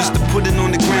crown. Just to put it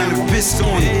on the ground and piss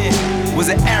on it. Was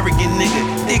an arrogant nigga,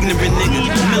 ignorant nigga,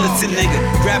 militant nigga.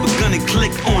 Grab a gun and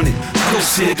click on it.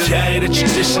 Coast here to carry the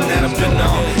tradition that I've been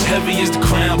on. Heavy is the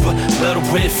crown, but let the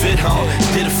way fit on.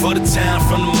 Did it for the town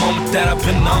from the moment that I've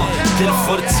been on. Did it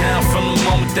for the town from the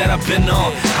moment that I've been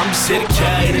on. I'm just here to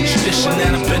carry the tradition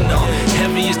that I've been on.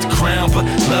 Heavy is the crown, but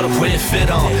let the way fit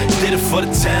on. Did it for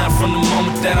the town from the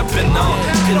moment that I've been on.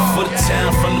 Did it for the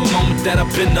town from the moment that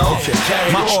I've been on.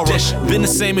 Carry the tradition. Been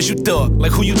the same as you thought,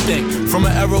 like who you think. From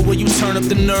an era where you turn up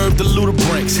the nerve to Luda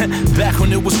Brinks. Back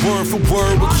when it was word for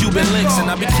word with Cuban links.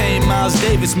 And I became Miles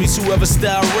Davis, meets whoever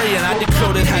style Ray. And I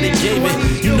decoded how they gave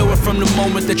it. You know it from the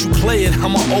moment that you play it.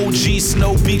 I'm an OG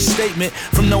Snow Beach statement.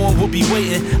 From no one will be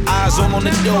waiting. Eyes on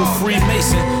the door,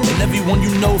 Freemason. And everyone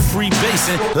you know, free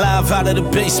basing. Live out of the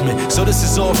basement. So so this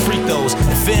is all free throws.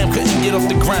 The fam couldn't get off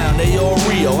the ground, they all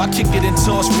Rio. I kick it and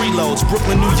toss reloads,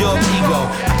 Brooklyn, New York, ego.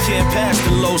 I can't pass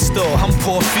the low store, I'm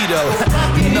Porfido.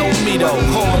 You know me though,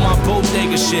 calling my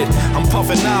bodega shit. I'm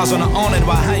puffing knives on the awning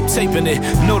while hype taping it.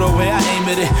 Know the way I aim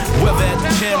at it, whether at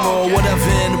the camera or whatever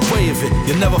in the way of it.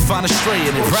 You'll never find a stray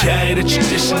in it, right? Carry the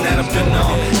tradition that I've been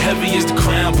on. Heavy is the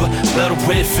crown, but let the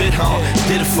way it fit on.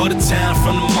 Did it for the town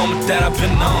from the moment that I've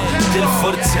been on. Did it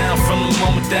for the town from the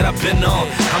moment that I've been on.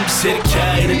 I'm just here to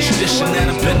carry the tradition that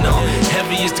I've been on.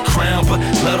 Heavy is the crown, but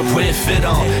let the way it fit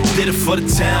on. Did it for the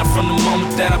town from the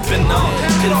moment that I've been on.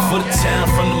 Did it for the town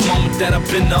from the moment that I've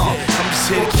been on. I'm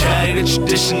just here to carry the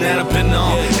tradition that I've been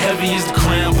on. Heavy is the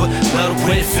crown, but let the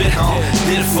way it fit on.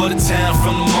 Did it for the town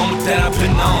from the moment that I've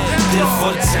been on. Did it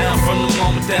for the town from the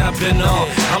moment that I've been on.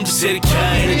 I'm just here to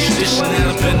carry the tradition that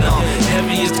I've been on.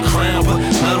 Heavy is the crown, but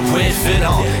let the way it fit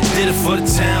on. Did it for the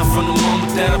town from the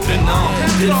moment that I've been on.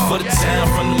 Did it for the town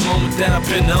from the moment that I've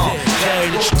been on. Carry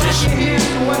the tradition.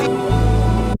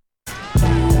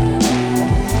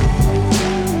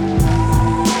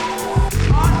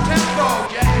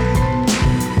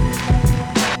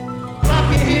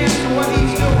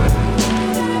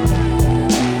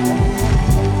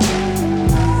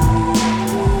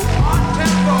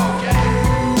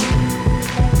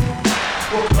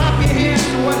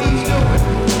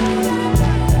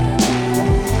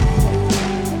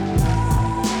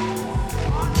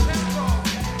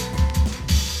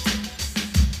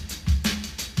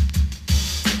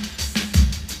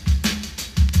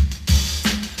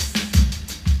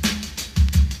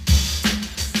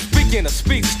 In a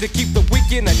speech to keep the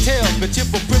weak in a tail, but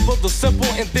chip a ripple the simple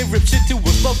and then rip shit to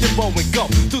a slow tempo and go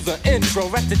through the intro,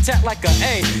 rat the tat like a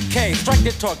AK, strike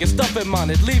the target, stuff it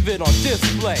mounted, leave it on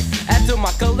display. Add to my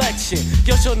collection,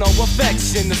 you'll show no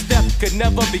affection. The step could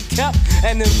never be kept,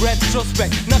 and in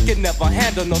retrospect, none could never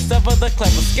handle no sever the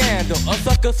clever scandal. Of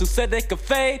suckers who said they could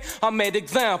fade, I made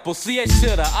examples. See, it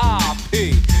shoulda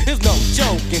RP. There's no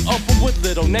joking. Open with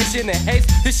little nation and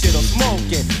haste. This shit I'm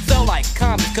smoking. Sell like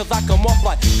condoms, cause I come off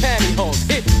like pantyhose.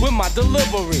 Hit with my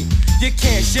delivery. You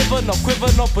can't shiver, no quiver,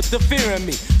 no put the fear in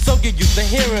me. So get used to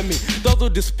hearing me. Those who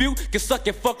dispute can suck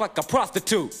and fuck like a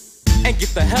prostitute. And get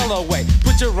the hell away.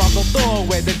 Put your arms on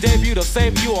throwaway. The debut to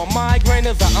save you on migraine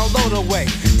as I unload away.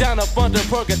 Down up under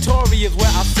purgatory is where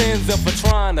I sins up for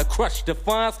trying to crush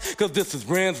defiance. Cause this is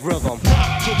Ren's rhythm. To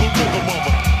the rhythm of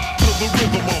it. To the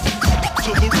rhythm of it.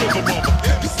 To the rhythm of it.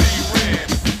 MC Ren.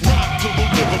 To the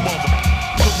rhythm of it.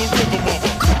 To the rhythm of it.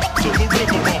 To the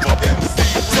rhythm of it.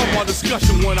 Some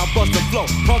discussion when I bust the flow,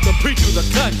 pump the preach to the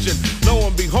cushion. Lo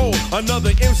and behold, another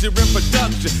MC in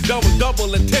production.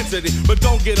 Double intensity, but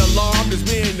don't get alarmed. It's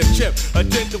me and the chip,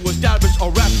 attempt to establish a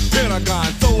rap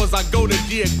pentagon. So as I go to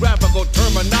geographical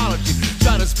terminology,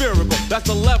 stratospherical, that's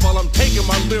the level I'm taking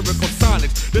my lyrical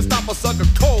sonics. This stop a sucker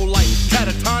cold like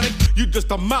catatonic. You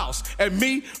just a mouse, and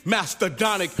me,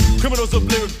 mastodonic. Criminals of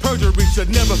lyric perjury should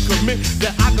never commit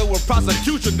that. I go with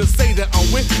prosecution to say that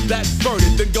I'm with that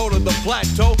verdict, then go to the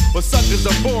plateau where suckers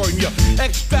are boring ya.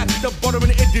 Extract the butter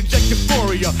and interject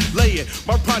euphoria. Lay it,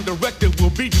 my prime directive will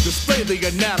be to display the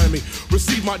anatomy.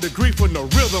 Receive my degree from the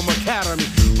Rhythm Academy.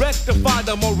 Rectify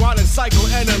the moronic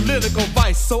psychoanalytical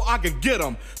vice so I can get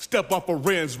them. Step up for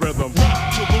Ren's rhythm. To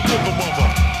the rhythm of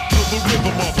it. To the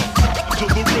rhythm of it. To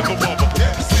the rhythm of it.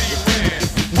 MC Ren.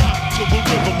 To the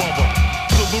rhythm of it.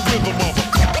 To the rhythm of it.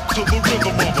 To the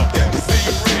rhythm of it. MC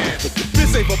Ren.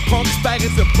 This ain't for punks,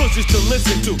 faggots, and pussies to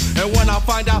listen to. And when I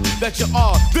find out that you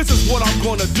are, this is what I'm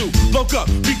gonna do. Look up,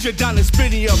 beat you down and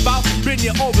spin you about. Bend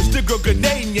you over, stick a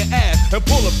grenade in your ass, and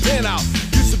pull a pin out.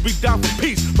 Used to be down for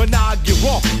peace, but now I get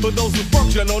raw. For those who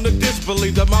function on the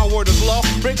disbelief that my word is law,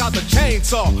 break out the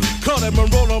chainsaw, cut them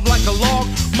and roll them like a log.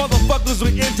 Motherfuckers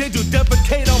with intent to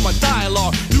defecate on my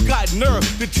dialogue. You got nerve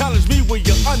to challenge me when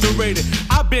you're underrated.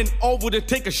 I've been over to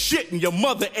take a shit and your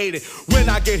mother ate it. When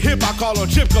I get hip, I call on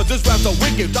Chip, cause this rap's so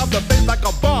wicked. Drop the bass like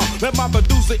a bomb, let my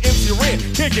producer MC Ren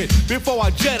kick it. Before I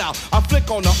jet out, I flick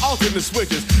on the alternate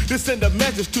switches. This send a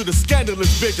message to the scandalous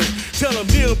bitches. Tell them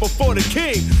kneel before the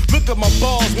king. Look at my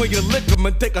balls when you lick them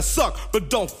and take a suck, but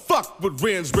don't fuck with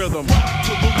Ren's rhythm. To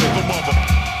the rhythm of it.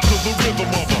 To the rhythm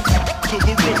of it. To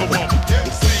the rhythm of it.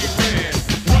 MC Ren.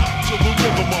 To the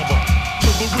rhythm of it. To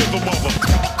the rhythm of it.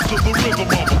 To the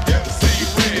rhythm of it. MC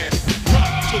Ren.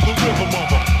 To the rhythm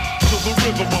of it. To the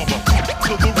rhythm of it.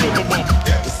 To the rhythm of it.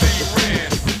 MC Ren.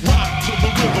 To the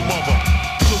rhythm of it.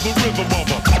 To the rhythm of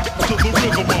it. To the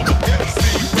rhythm of it. MC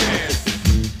Ren.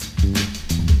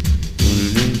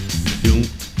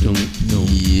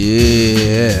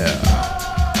 Yeah.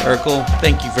 Urkel,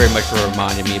 thank you very much for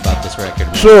reminding me about this record.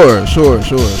 Man. Sure.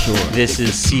 This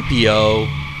is CPO,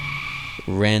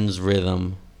 Ren's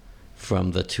Rhythm,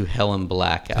 from the To Hell and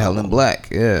Black album. Hell and Black,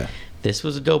 yeah. This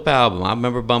was a dope album. I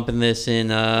remember bumping this in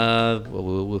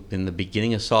the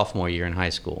beginning of sophomore year in high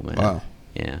school, man. Wow.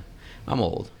 Yeah. I'm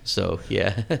old, so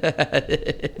yeah.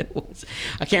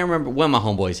 I can't remember when my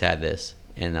homeboys had this,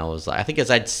 and I was like, I think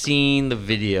as I'd seen the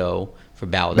video for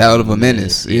Ballad of a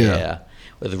Menace, yeah.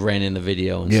 With Ren in the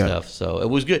video and stuff, so it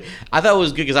was good. I thought it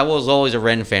was good because I was always a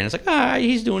Ren fan. It's like,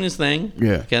 he's doing his thing.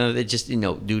 Yeah. Kind of, it just,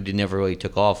 dude never really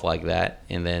took off like that,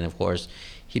 and then of course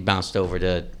he bounced over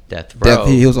to Death Row.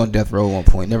 He was on Death Row at one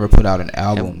point. Never put out an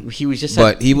album. And he was just,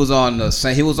 but he was on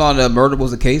the Murder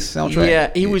Was the Case soundtrack.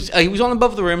 Yeah, he was on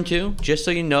Above the Rim too. Just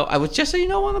so you know, I was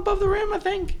on Above the Rim, I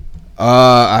think.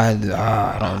 I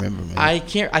don't remember, man.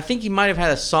 I think he might have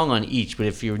had a song on each, but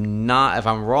if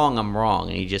I'm wrong, I'm wrong.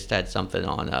 And he just had something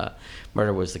on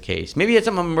Murder Was the Case. Maybe he had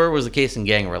something on Murder Was the Case and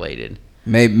gang related.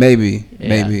 Maybe.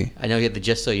 I know he had the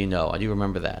Just So You Know. I do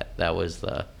remember that. That was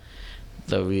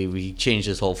we changed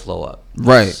his whole flow up.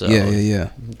 Right. So, yeah.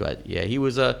 But yeah, he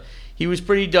was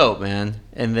pretty dope, man.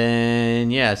 And then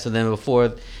you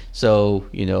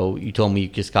told me you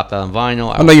just copped that on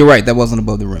vinyl. No, you're right. That wasn't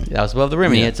Above the Rim. That was Above the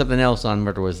Rim. Yeah. He had something else on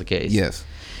Murder Was the Case. Yes.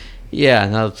 Yeah.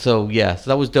 No. So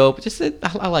that was dope. Just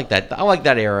I like that. I like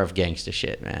that era of gangsta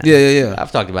shit, man. Yeah.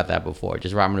 I've talked about that before.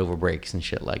 Just rhyming over breaks and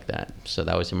shit like that. So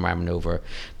that was him rhyming over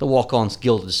the Walk-On's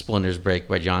Gilded Splendors break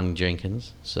by John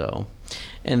Jenkins. So,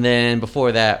 and then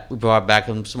before that, we brought back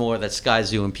some more of that Sky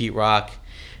Zoo and Pete Rock.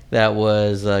 That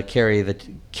was Carry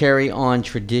On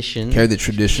Tradition. Carry the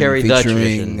Tradition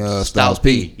featuring Styles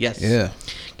P. Yes. Yeah.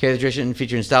 Carry the Tradition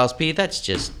featuring Styles P. That's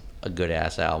just a good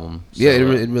ass album. So, yeah,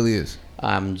 it really is.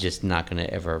 I'm just not going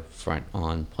to ever front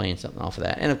on playing something off of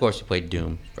that. And of course, we played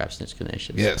Doom, Rap Snitch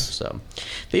Connection. Yes. So,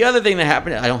 the other thing that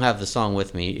happened, I don't have the song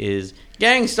with me, is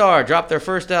Gang Starr dropped their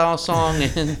first album song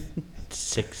in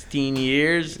 16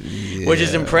 years, which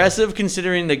is impressive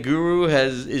considering the Guru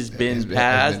has been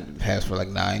passed for like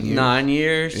 9 years. 9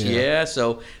 years, yeah.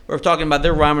 So we're talking about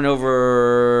they're rhyming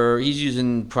over. He's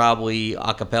using probably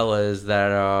acapellas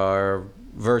that are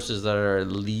verses that are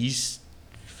at least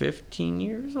 15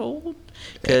 years old.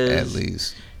 At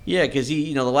least. Yeah, because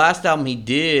he, the last album he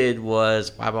did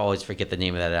was, I always forget the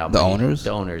name of that album. The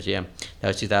Owners, yeah. That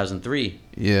was 2003.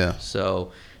 Yeah.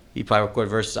 So he probably recorded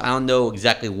verses. I don't know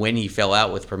exactly when he fell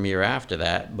out with Premier after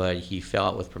that, but he fell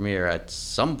out with Premier at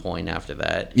some point after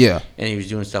that. Yeah. And he was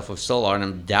doing stuff with Solar, and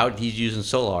I'm doubt he's using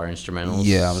Solar instrumentals.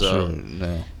 Yeah, I'm sure.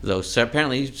 No. So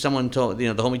apparently someone told,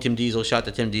 the homie Tim Diesel, shout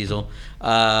to Tim Diesel,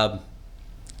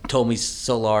 told me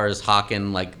Solar is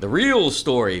hawking like the real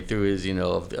story through his,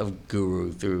 of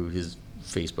Guru through his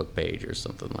Facebook page or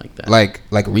something like that. Like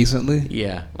recently?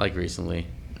 Yeah, like recently.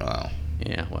 Wow.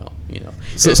 Yeah, well,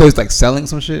 So he's like selling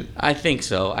some shit? I think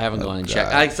so. I haven't gone and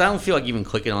checked. I don't feel like even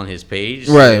clicking on his page.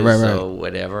 Right. So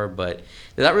whatever. But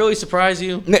did that really surprise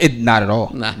you? No, not at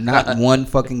all. Not one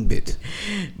fucking bit.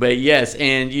 But yes,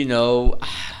 and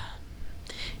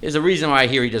there's a reason why I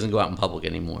hear he doesn't go out in public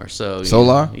anymore. So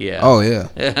Solar? Yeah. Oh yeah.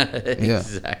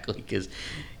 Exactly, because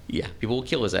people will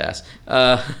kill his ass.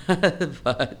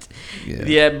 But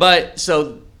but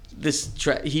so this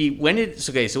when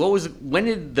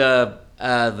did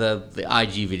the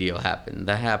IG video happen?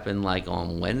 That happened like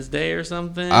on Wednesday or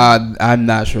something. I'm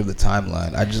not sure of the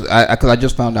timeline. I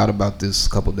just found out about this a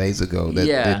couple days ago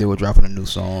that they were dropping a new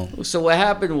song. So what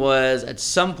happened was at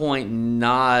some point,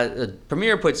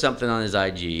 Premier put something on his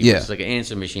IG. Yeah. It was like an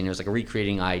answer machine. It was like a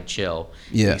recreating I Chill.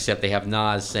 Yeah. Except they have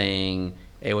Nas saying,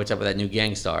 "Hey, what's up with that new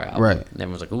Gang Starr album?" Right. And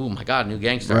everyone's like, "Oh my God, new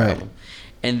Gang Starr album."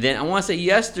 And then I want to say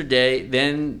yesterday,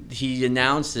 then he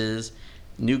announces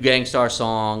new Gang Starr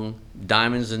song,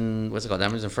 Diamonds and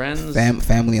Diamonds and Friends,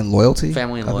 Family and Loyalty.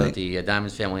 Family and Loyalty, yeah,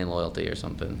 Diamonds, Family and Loyalty, or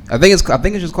something. I think it's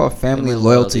just called Family and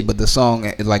Loyalty, but the song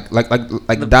is like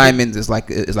Diamonds is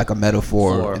like a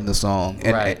metaphor in the song,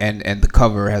 and the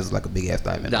cover has like a big ass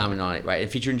diamond on it, right? And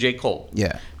featuring J. Cole,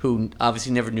 who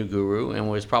obviously never knew Guru and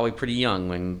was probably pretty young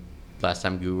when last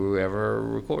time Guru ever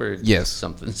recorded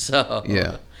something. So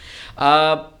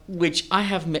which I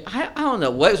don't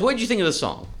know. What did you think of the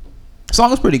song? The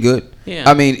song is pretty good. Yeah.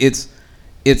 I mean, it's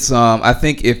I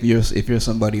think if you're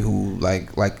somebody who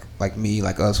like me,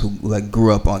 like us, who like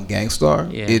grew up on Gang Starr,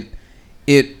 I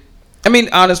mean,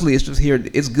 honestly,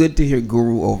 it's good to hear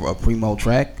Guru over a Primo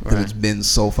track because it's been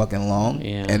so fucking long,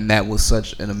 and that was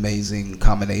such an amazing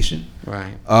combination.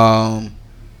 Right. But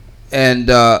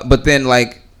then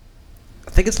like,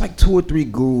 I think it's like 2 or 3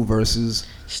 Guru verses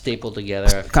stapled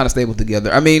together. Kind of stapled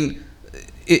together. I mean,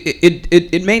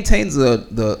 it maintains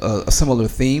a similar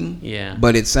theme. Yeah.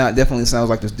 But it definitely sounds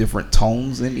like there's different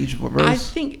tones in each verse. I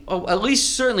think, at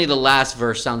least certainly the last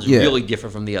verse sounds Yeah. really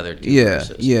different from the other two Yeah,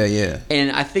 verses. yeah.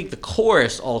 And I think the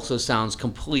chorus also sounds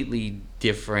completely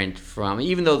different from,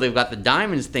 even though they've got the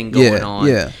Diamonds thing going on.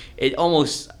 Yeah. It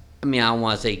almost, I mean, I don't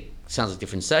want to say sounds like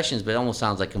different sessions, but it almost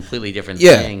sounds like completely different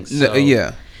Yeah, things. So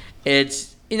yeah.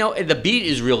 It's, the beat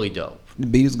is really dope. The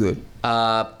beat is good.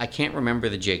 I can't remember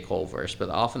the J. Cole verse, but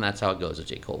often that's how it goes with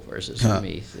J. Cole verses for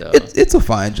me. So. It's a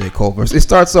fine J. Cole verse. It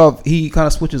starts off, he kind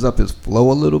of switches up his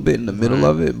flow a little bit in the middle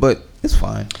of it, but it's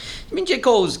fine. I mean, J.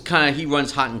 Cole's he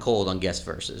runs hot and cold on guest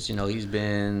verses. He's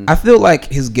been... I feel like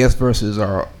his guest verses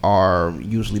are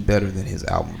usually better than his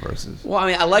album verses. Well, I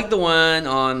mean, I like the one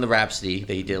on the Rhapsody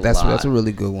that he did a lot. That's a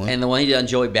really good one. And the one he did on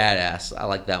Joey Badass, I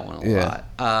like that one a lot.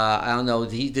 I don't know,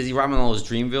 does he rhyme on all those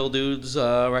Dreamville dudes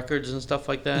records and stuff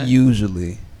like that?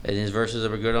 Usually. And his verses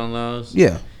are good on those?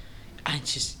 Yeah. I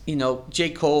just, J.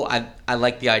 Cole, I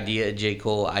like the idea of J.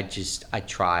 Cole. I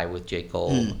try with J.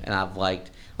 Cole. And I've liked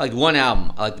one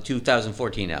album. I like the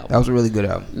 2014 album. That was a really good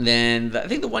album. Then I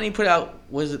think the one he put out,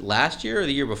 was it last year or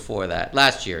the year before that?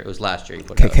 Last year. It was last year he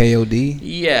put out. KOD?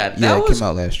 Yeah. It came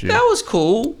out last year. That was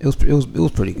cool. It was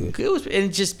pretty good. It was,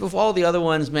 and just with all the other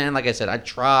ones, man, like I said, I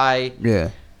try. Yeah.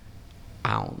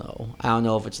 I don't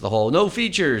know if it's the whole no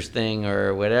features thing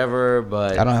or whatever,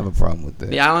 but I don't have a problem with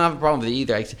that. Yeah, I don't have a problem with it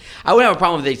either. I wouldn't have a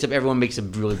problem with it except everyone makes a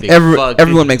really big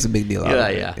everyone makes a big deal out of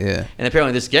it. Yeah. And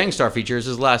apparently this Gangstar feature is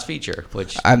his last feature,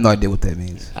 which I have no idea what that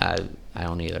means. I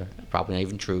don't either. Probably not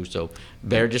even true, so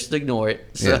better just ignore it.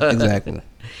 So, yeah, exactly.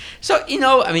 So,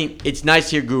 I mean, it's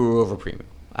nice to hear Guru over Premium.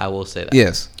 I will say that.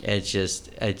 Yes. It's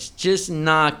just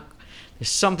not, there's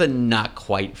something not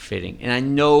quite fitting. And I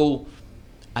know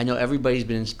everybody's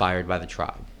been inspired by the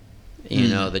Tribe.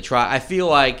 The Tribe. I feel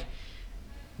like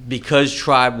because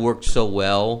Tribe worked so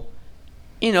well,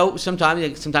 sometimes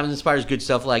it inspires good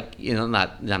stuff. Like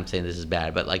I'm saying this is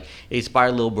bad, but like it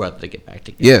inspired Lil Brother to get back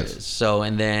together. Yes. So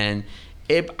and then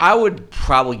I would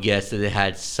probably guess that it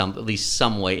had at least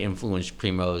some way influenced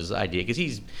Primo's idea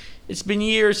because it's been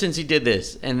years since he did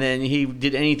this, and then he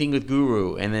did anything with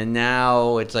Guru, and then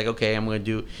now it's like, okay, I'm going to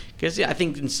do... Because I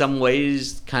think in some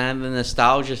ways, kind of the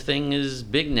nostalgia thing is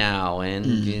big now, and,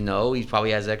 he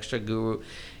probably has extra Guru,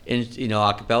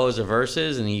 acapellas or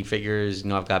verses, and he figures,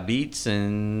 I've got beats,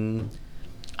 and...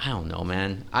 I don't know,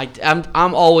 man.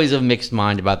 I'm always of mixed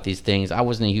mind about these things. I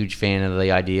wasn't a huge fan of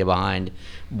the idea behind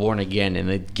Born Again, and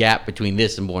the gap between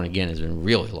this and Born Again has been a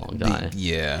really long time.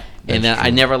 Yeah. And then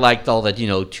I never liked all that,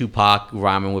 Tupac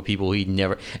rhyming with people he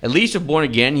never... At least with Born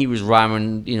Again, he was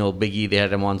rhyming, Biggie, they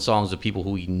had him on songs with people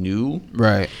who he knew.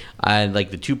 Right. And, like,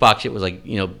 the Tupac shit was like,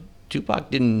 Tupac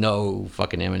didn't know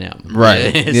fucking Eminem.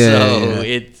 Right.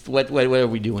 It's... What are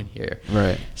we doing here?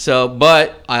 Right. So,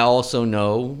 but I also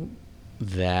know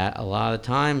that a lot of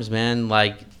times, man,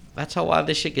 like, that's how a lot of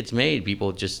this shit gets made.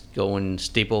 People just go and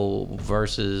staple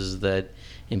verses that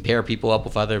impair people up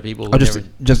with other people. Or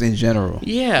just in general.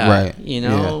 Yeah. Right.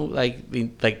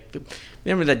 Like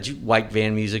remember that White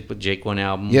Van Music with Jake One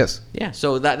album? Yes. Yeah.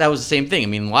 So that was the same thing. I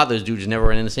mean, a lot of those dudes never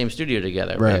were in the same studio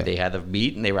together. Right. They had the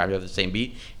beat and they rapped over the same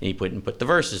beat, and he put the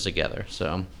verses together.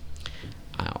 So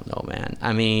I don't know, man.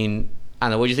 I mean, I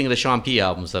don't know. What do you think of the Sean P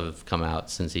albums that have come out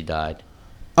since he died?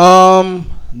 The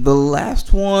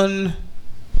last one.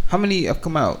 How many have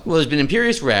come out? Well, there's been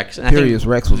Imperious Rex. And Imperious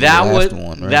Rex was the last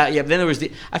one, right? Then there was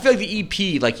I feel like the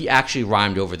EP, like he actually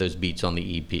rhymed over those beats on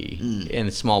the EP,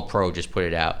 and Small Pro just put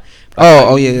it out.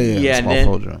 But yeah. Small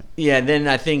Pro joint. Yeah, and then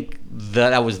I think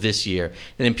that was this year.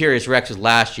 And Imperious Rex was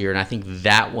last year, and I think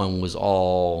that one was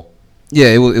all. Yeah,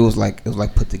 it was like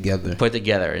put together. Put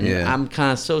together, and I'm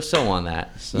kind of so on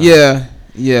that. So. Yeah,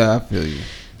 I feel you.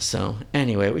 So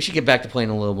anyway, we should get back to playing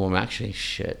a little more. Actually,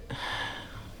 shit.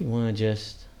 You want to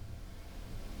just?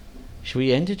 Should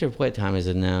we end it, or what time is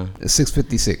it now? It's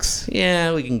 6:56.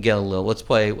 Yeah, we can get a little. Let's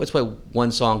play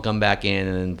one song, come back in,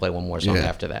 and then play one more song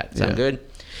after that. Sound good?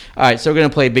 All right, so we're gonna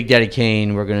play Big Daddy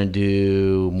Kane. We're gonna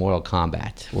do Mortal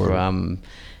Kombat from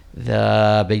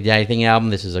the Big Daddy Thing album.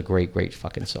 This is a great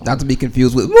fucking song. Not to be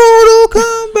confused with Mortal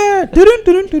Kombat.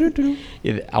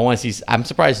 I want to see. I'm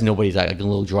surprised nobody's like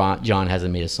Little John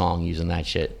hasn't made a song using that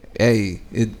shit. Hey,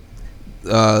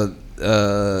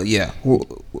 yeah,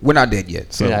 we're not dead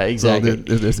yet. So, yeah, exactly.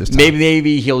 So there's time.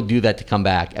 Maybe he'll do that to come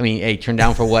back. I mean, hey, Turn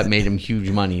Down for What made him huge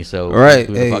money. So right,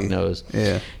 who the fuck knows?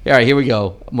 Yeah. All right, here we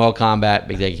go. Mortal Kombat,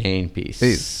 Big Daddy Kane.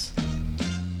 Peace.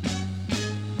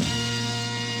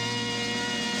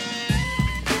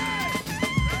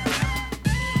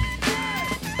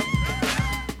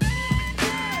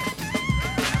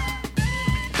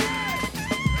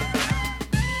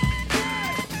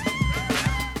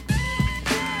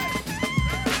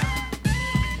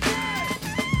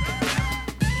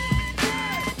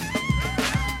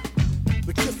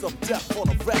 death on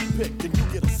a rap pick, and you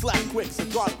get a slap quick,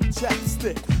 cigar to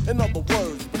chapstick. In other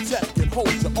words, protect and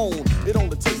hold your own. It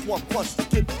only takes one punch to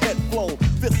get the head blown.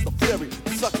 Fist of fury,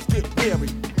 the suckers get weary.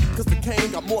 Cause the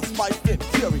cane got more spice than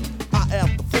Curie. I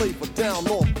am the flavor down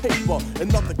on paper, and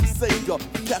nothing can save ya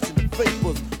from catching the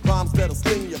vapors. Rhymes that'll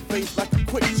sting your face like a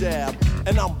quick jab,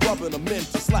 and I'm rubbing them in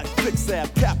just like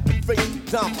Fixab. Captivating,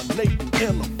 dominating,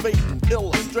 innovating,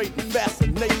 illustrating,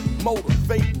 fascinating,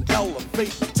 motivating,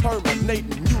 elevating,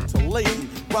 terminating, mutilating.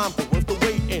 Rhymes are worth the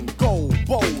wait in gold,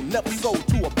 bold, never sold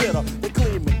to a bidder. They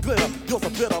clean and glitter, yours are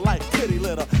bitter like kitty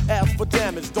litter. As for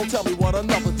damage, don't tell me what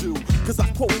another do, cause I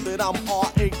quote that I'm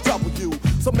R-A-W.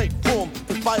 So make room,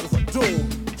 cause fighters are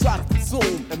doomed. Try to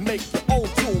consume and make your own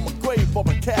tomb, a grave or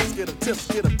a casket, a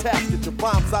tisket, a tasket. Your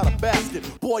rhymes out of basket,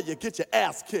 boy, you get your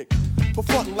ass kicked. For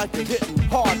frontin' like you're hitting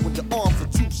hard when your arms are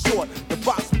too short. The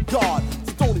box with God,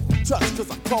 so don't even touch, cause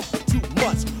I come for too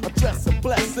much. Address and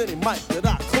bless any mic that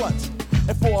I clutch.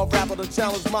 And for a rapper to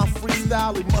challenge my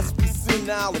freestyle, he must be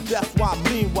senile, and that's why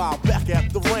meanwhile, back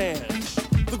at the ranch,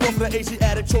 the growth of the HE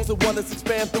addict, chosen one that's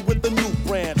expanded with the new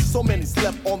branch. So many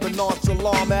slept on the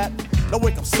nonchalant mat. Now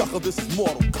wake up, sucker, this is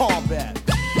Mortal Kombat.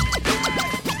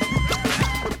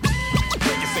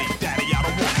 Make you say, Daddy, I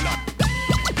don't want none.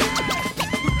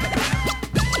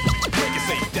 Make you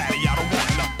say, Daddy, I don't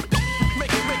want none.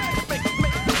 Make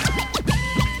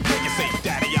you say,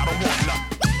 Daddy, I don't want none.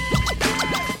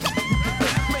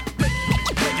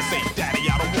 Make you say, Daddy,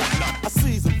 I don't want none. I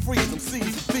seize and freeze them,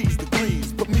 seize these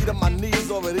degrees. Put me to my knees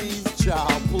or at ease,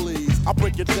 child, please. I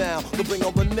break it down to bring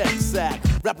on the next sack.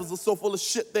 Rappers are so full of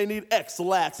shit, they need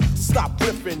X-Lax. So stop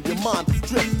ripping, your mind is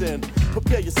drifting.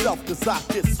 Prepare yourself, cause I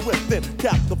get swift and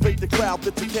captivate the crowd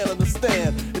that you can't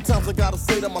understand. In times I gotta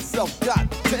say to myself, God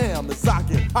damn, as I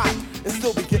get hot and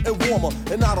still be getting warmer.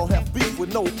 And I don't have beef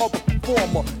with no other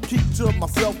performer. Keep to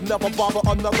myself, never bother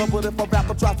another. But if a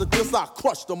rapper tries to diss, I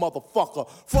crush the motherfucker.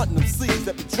 Frontin' them seeds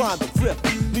that be trying to rip,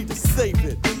 need to save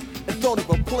it. And don't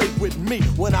even play with me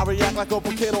when I react like a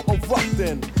volcano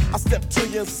erupting. I step to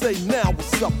you and say, now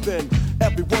what's up then?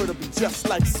 Every word will be just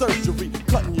like surgery,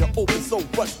 cutting you open, so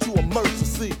rush to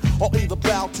emergency. Or either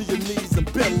bow to your knees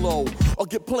and bend low, or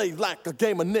get played like a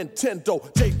game of Nintendo.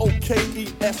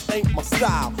 Jokes ain't my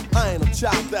style. I ain't a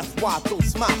child, that's why I don't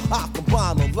smile. I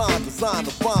combine a line, design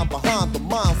the rhyme behind the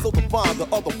mind, so the bond the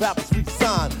other rappers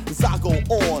resign. As I go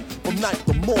on from night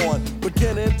to morn,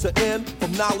 beginning to end,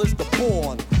 from knowledge to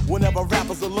born. Whenever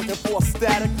rappers are looking for a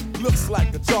static, looks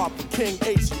like a job for King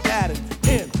H. He added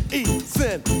N-E,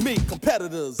 send me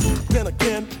competitors. Then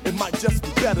again, it might just be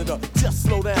better to just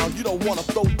slow down. You don't wanna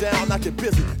throw down, I get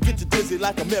busy, get you dizzy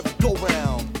like a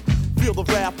merry-go-round. Feel the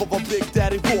wrath of a Big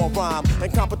Daddy war rhyme,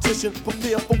 and competition,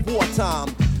 prepare for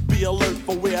wartime. Be alert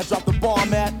for where I drop the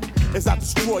bomb at, as I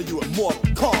destroy you in Mortal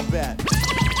Kombat.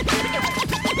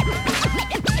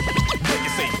 Make you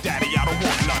say, Daddy, I don't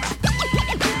want none.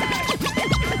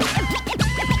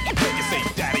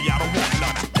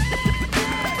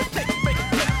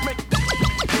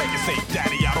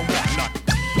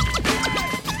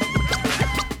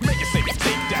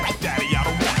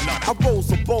 I roll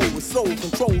so bold with soul,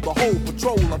 control the whole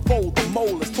patrol, unfold the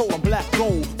mold, it's told I'm black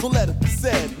gold. So let it be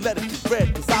said, let it be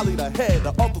read, cause I lead ahead.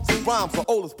 The other two rhymes are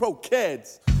old as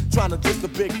pro-kids. Trying to diss the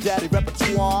Big Daddy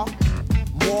repertoire.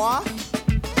 Moi?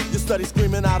 You study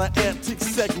screaming out an antique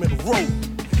segment rope,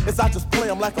 as I just play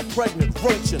them like a pregnant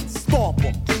roach and stomp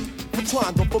them. For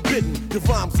trying to forbidden, your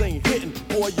rhymes ain't hitting,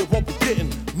 boy, you won't be getting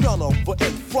none of but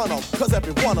in front of, cause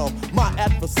every one of my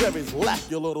adversaries lack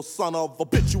your little son of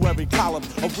obituary column.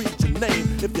 I'll read your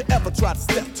name if you ever try to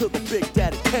step to the Big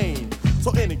Daddy Kane.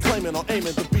 So any claiming or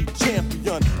aiming to be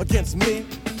champion against me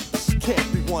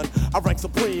can't be one. I rank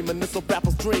supreme and it's a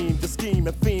rapper's dream to scheme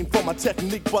and fiend for my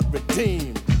technique but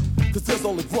redeem. Cause there's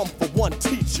only room for one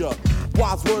teacher.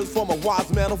 Wise words from a wise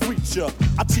man of reach ya.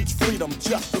 I teach freedom,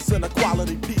 justice, and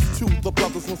equality. Peace to the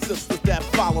brothers and sisters that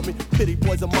follow me. Pity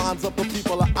boys and minds of the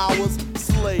people are ours.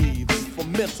 Slaves for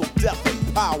mental depth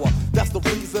and power. That's the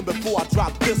reason before I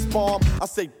drop this bomb, I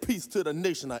say peace to the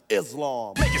nation of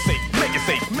Islam. Make you say, make you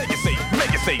say, make you say,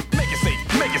 make you say, make you say,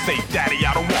 make you say, Daddy,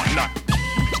 I don't want none.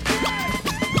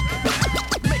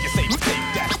 Make you say,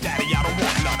 Daddy, I don't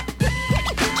want none.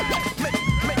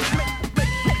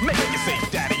 Make you say,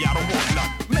 Daddy, I don't want none.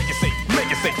 Make you say, make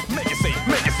you say, make you say,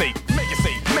 make you say, make you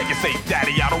say, make you say,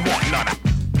 Daddy, I don't want none.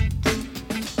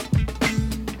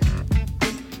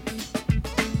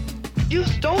 You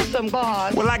stole some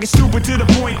bars. Well, I get stupid to the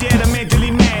point that I'm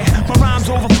mentally mad. My rhymes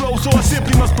overflow, so I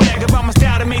simply must brag about my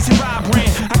style that makes it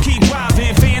vibrant. I keep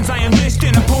driving, fans I enlist,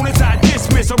 and opponents I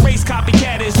dismiss. Erase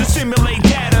copycatters to simulate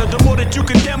data. The more that you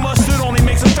condemn us, it only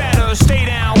makes us fatter. Stay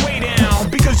down, way down,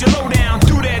 because you're low down.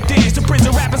 Do that dance.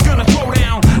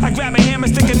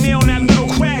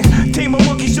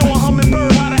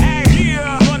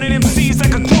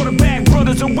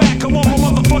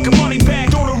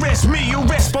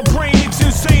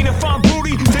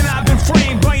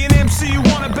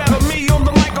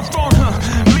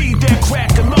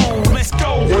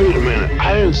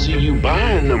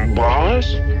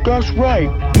 That's right.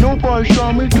 Nobody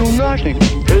saw me do nothing.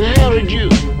 The hell did you?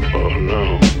 Oh,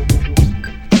 no.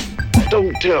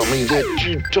 Don't tell me that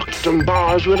you took them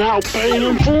bars without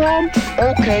paying for them.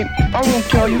 Okay, I won't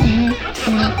tell you.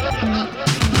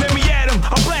 Let me at him.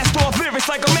 I blast off lyrics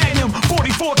like a magnum.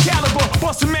 44 caliber,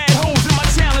 busting mad holes in my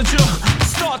challenger.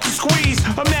 Start to squeeze.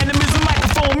 A magnum is a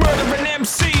microphone murdering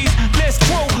MCs. Let's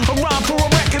throw a rhyme for a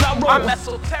record I wrote. I'm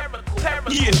esoterical.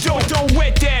 Yeah, don't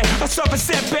wet that. I suffer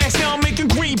setbacks, now I'm making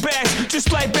greenbacks.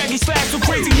 Just like baggy slacks with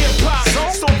crazy hip hop.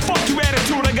 So fuck your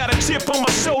attitude, I got a chip on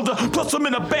my shoulder. Plus I'm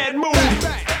in a bad mood.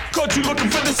 Caught you looking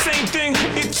for the same thing.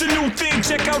 It's a new thing,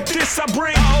 check out this I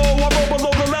bring. Oh, I roll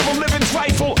below the level, living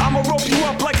trifle. I'ma rope you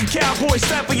up like a cowboy,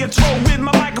 slap for your throat with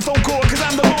my microphone cord. Cause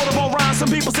I'm the lord of all rhymes. Some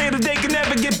people say that they can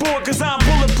never get bored. Cause I'm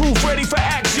bulletproof, ready for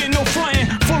action, no frontin'.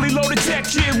 Fully loaded tech,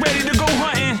 yeah, ready to go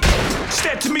hunting.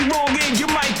 Step to me wrong and you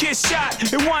might get shot.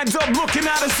 It winds up looking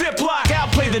out a ziplock. I'll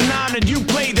play the 9 and you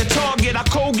play the target. I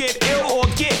cold get ill or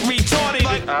get retarded.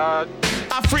 Like,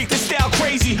 I freak the style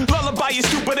crazy. Lullaby your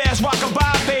stupid ass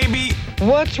rockabye, baby.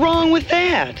 What's wrong with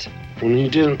that? When he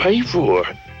didn't pay for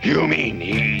it. You mean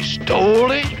he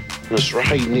stole it? That's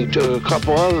right, and he took a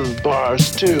couple other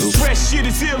bars too. Fresh shit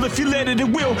is ill if you let it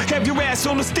will. Have your ass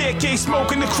on the staircase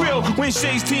smoking the krill. When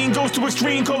Shay's team goes to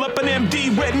extreme, call up an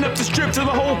MD, wetting up the strip till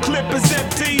the whole clip is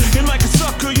empty. And like a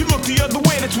sucker, you look the other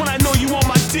way. That's when I know you on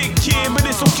my dick, kid. But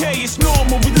it's okay, it's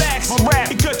normal, relax. My rap,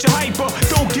 it cut you hyper.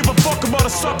 Don't give a fuck about a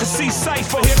sucker, see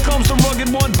cipher. Here comes the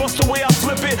rugged one, bust the way I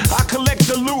flip it. I collect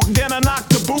the loot, then I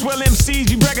knock the boot. Well, MCs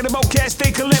be bragging about cash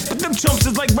they collect, but them chumps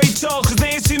is like Ray Charles, cause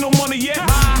they ain't seen no money yet.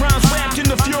 Rhymes wrapped in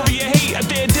the fury of hate, a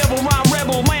daredevil rhyme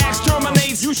rebel. My axe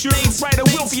terminates, you should ain't write a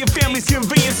will for your family's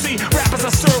conveniency. Rappers I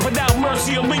serve without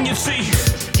mercy or leniency.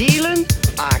 Stealing?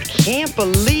 I can't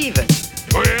believe it.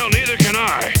 Well, neither can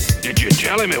I. Did you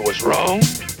tell him it was wrong?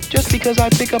 Just because I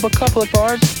pick up a couple of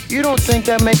bars, you don't think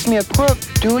that makes me a crook,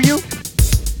 do you?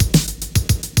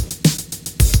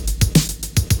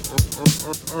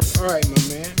 All right, my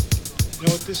man. You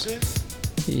know what this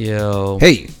is? Yo.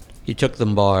 Hey. You took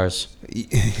them bars.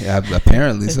 Yeah,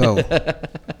 apparently so.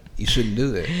 You shouldn't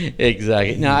do that.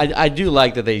 Exactly. Now, I do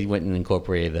like that they went and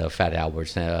incorporated the Fat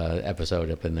Albert's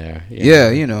episode up in there. Yeah,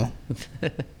 you know.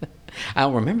 I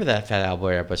don't remember that Fat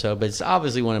Albert episode, but it's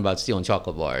obviously one about stealing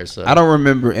chocolate bars. So. I don't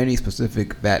remember any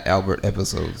specific Fat Albert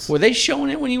episodes. Were they showing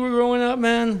it when you were growing up,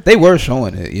 man? They were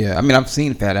showing it, yeah. I mean, I've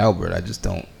seen Fat Albert. I just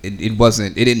don't. It didn't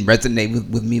resonate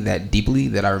with me that deeply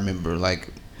that I remember, like,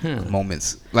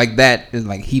 moments. Like that, is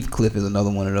like Heathcliff is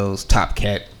another one of those. Top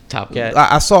Cat.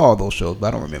 I saw all those shows, but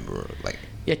I don't remember, like.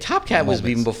 Yeah, Top Cat was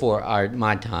even before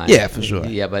my time. Yeah, for sure.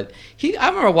 Yeah, but I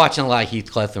remember watching a lot of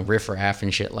Heathcliff and Riff Raff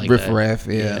and shit like Riff that. Raff,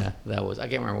 yeah. That was, I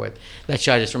can't remember what that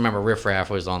show. I just remember Riff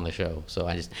Raff was on the show, so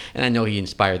I know he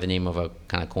inspired the name of a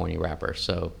kind of corny rapper.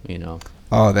 So you know.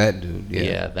 Oh, that dude. Yeah.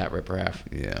 Yeah, that Riff Raff.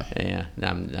 Yeah.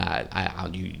 Yeah.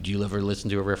 Do you ever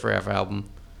listen to a Riff Raff album?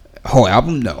 Whole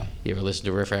album? No. You ever listen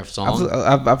to a Riff Raff song?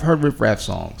 I've heard Riff Raff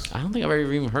songs. I don't think I've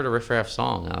ever even heard a Riff Raff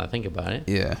song. Now that I think about it.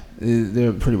 Yeah,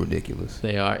 they're pretty ridiculous.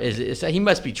 They are. He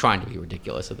must be trying to be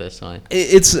ridiculous at this time.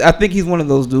 I think he's one of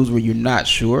those dudes where you're not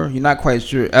sure. You're not quite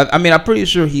sure. I mean, I'm pretty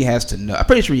sure he has to know. I'm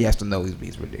pretty sure he has to know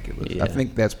he's ridiculous. Yeah. I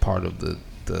think that's part of the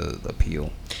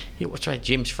appeal. Yeah, that's right.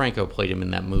 James Franco played him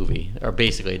in that movie, or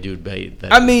basically a dude.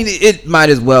 I mean, it might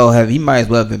as well have. He might as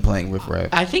well have been playing Riff Raff.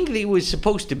 I think he was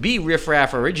supposed to be Riff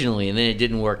Raff originally, and then it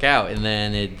didn't work out, and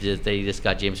then they just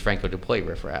got James Franco to play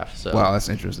Riff Raff. So. Wow, that's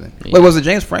interesting. Yeah. Wait, was it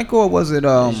James Franco or was it? It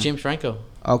was James Franco.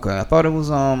 Okay, I thought it was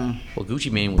Well,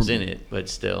 Gucci Mane was in it, but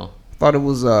still. I thought it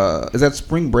was Is that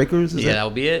Spring Breakers? That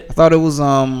would be it. I thought it was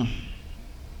That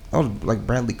was like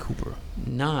Bradley Cooper.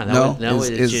 No, that was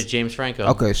just James Franco.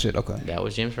 Okay, shit, okay. That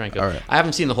was James Franco. All right. I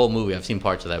haven't seen the whole movie. I've seen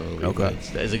parts of that movie. Okay.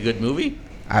 Is it a good movie?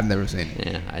 I've never seen it.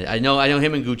 Yeah, I know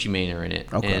him and Gucci Mane are in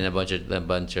it, okay. And a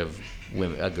bunch of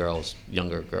women, girls,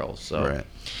 younger girls. So right.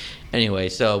 Anyway,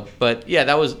 but yeah,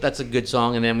 that's a good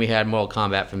song. And then we had Mortal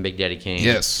Kombat from Big Daddy Kane.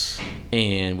 Yes.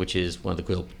 And which is one of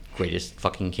the greatest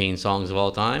fucking Kane songs of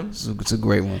all time. It's a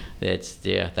great one.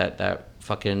 That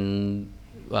fucking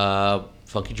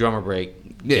funky drummer break.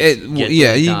 You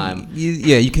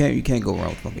can't go wrong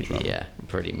with funky drummer. Yeah,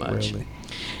 pretty much. Really.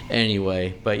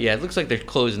 Anyway, but yeah, it looks like they're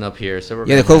closing up here, so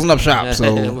they're closing up shop.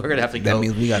 So we're gonna have to go. That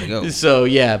means we gotta go. So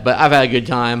yeah, but I've had a good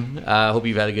time. I hope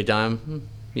you've had a good time.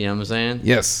 You know what I'm saying?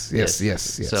 Yes.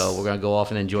 So we're gonna go off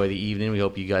and enjoy the evening. We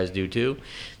hope you guys do too.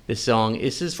 This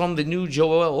is from the new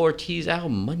Joel Ortiz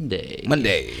album, Monday.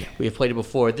 We have played it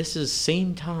before. This is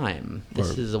Same Time.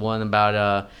 This is the one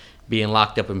about being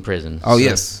locked up in prison. Oh,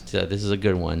 yes. So this is a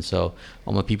good one. So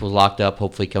all my people locked up,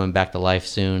 hopefully coming back to life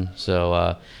soon.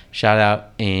 So shout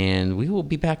out, and we will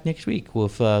be back next week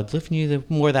with lifting you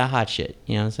more of that hot shit.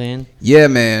 You know what I'm saying? Yeah,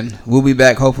 man. We'll be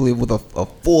back hopefully with a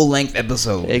full-length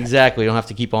episode. Exactly. We don't have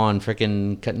to keep on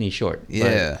freaking cutting these short.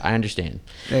 Yeah. But I understand.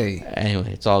 Hey.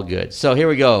 Anyway, it's all good. So here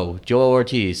we go. Joel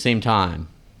Ortiz, same time.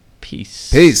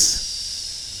 Peace.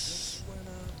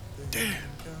 Damn.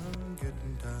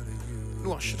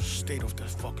 Knew I should have stayed off that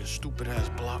fucking stupid ass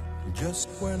block. Just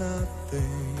when I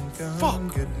think Fuck. I'm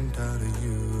getting tired of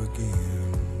you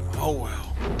again. Oh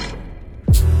well.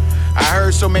 I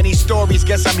heard so many stories,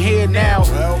 guess I'm here now.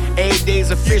 8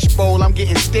 days of fishbowl, I'm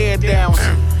getting stared down.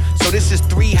 So this is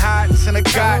 3 hots and a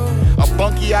cot, a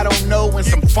bunkie I don't know, and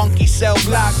some funky cell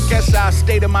block. Guess I'll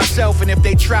stay to myself, and if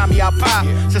they try me, I'll pop.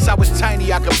 Since I was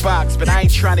tiny, I could box, but I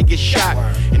ain't trying to get shot.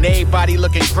 And everybody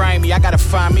looking grimy, I gotta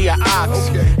find me an ox.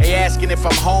 They asking if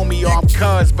I'm homie or I'm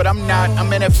cuz, but I'm not, I'm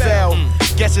NFL.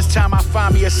 Guess it's time I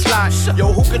find me a slot.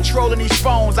 Yo, who controlling these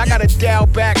phones? I gotta dial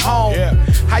back home.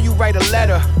 How you write a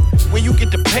letter? When you get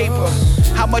the paper?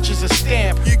 How much is a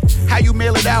stamp? How you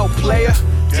mail it out, player?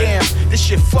 Damn, this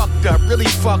shit fucked up, really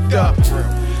fucked up.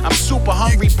 I'm super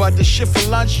hungry, but the shit for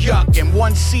lunch, yuck. And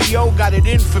one CEO got it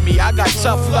in for me, I got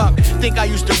tough luck. Think I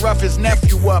used to rough his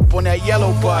nephew up on that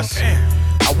yellow bus.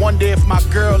 I wonder if my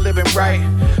girl living right.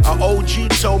 A OG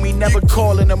told me never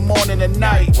call in the morning and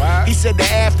night. He said the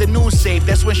afternoon safe,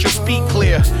 that's when she'll speak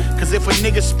clear. Cause if a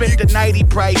nigga spent the night, he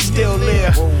probably still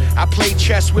there. I played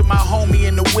chess with my homie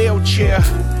in the wheelchair.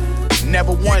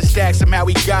 Never once asked him how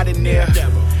he got in there.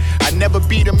 I never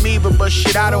beat him either, but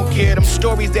shit, I don't care. Them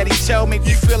stories that he tell make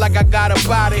me feel like I got up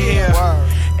out of here.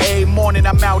 Every morning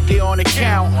I'm out there on the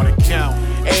count.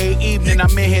 Every evening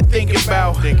I'm in here thinking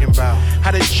about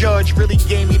how the judge really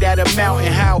gave me that amount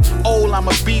and how old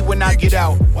I'ma be when I get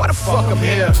out. Why the fuck I'm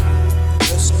here?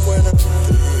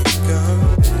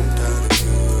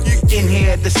 In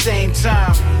here at the same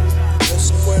time.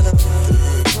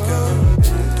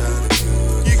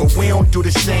 But we don't do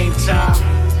the same time.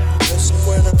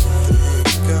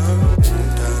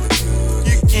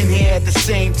 In here at the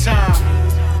same time.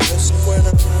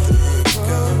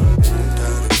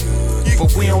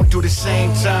 But we don't do the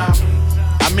same time.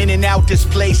 I'm in and out this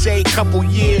place every couple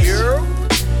years.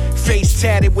 Face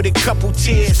tatted with a couple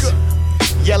tears.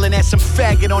 Yelling at some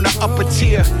faggot on the upper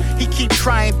tier. He keep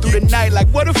trying through the night like,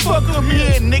 what the fuck I'm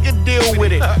here? Nigga, deal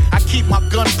with it. I keep my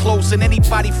gun close and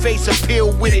anybody face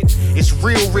appeal with it. It's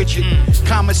real, Richard.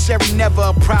 Commissary never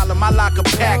a problem. I lock a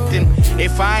packed in.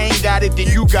 If I ain't got it, then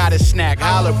you got a snack.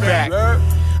 Holler back. I'm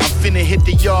finna hit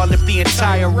the yard, lift the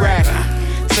entire rack.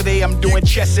 Today I'm doing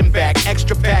chest and back.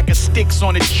 Extra pack of sticks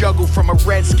on a juggle from a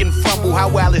redskin fumble. How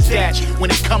wild is that? When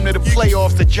it come to the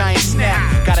playoffs, the giant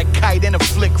snap. Got a kite and a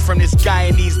flick from this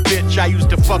Guyanese bitch I used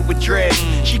to fuck with dread.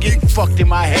 She getting fucked in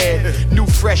my head. New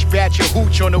fresh batch of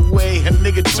hooch on the way. A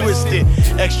nigga twisted.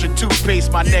 Extra toothpaste,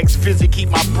 my next visit keep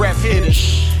my breath hidden.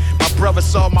 My brother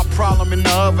saw my problem in the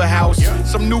other house.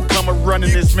 Some newcomer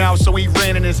running his mouth, so he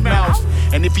ran in his mouth.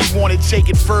 And if he wanted to take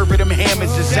it further, them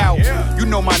hammers is out. You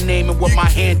know my name and what my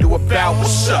handle about.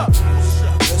 What's up?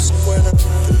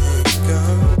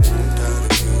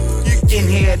 In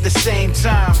here at the same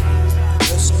time.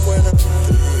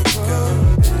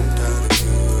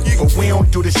 But we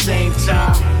don't do the same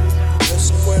time.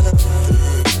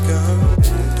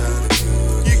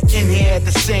 In here at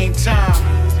the same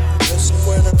time.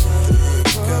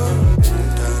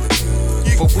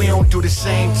 But we don't do the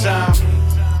same time.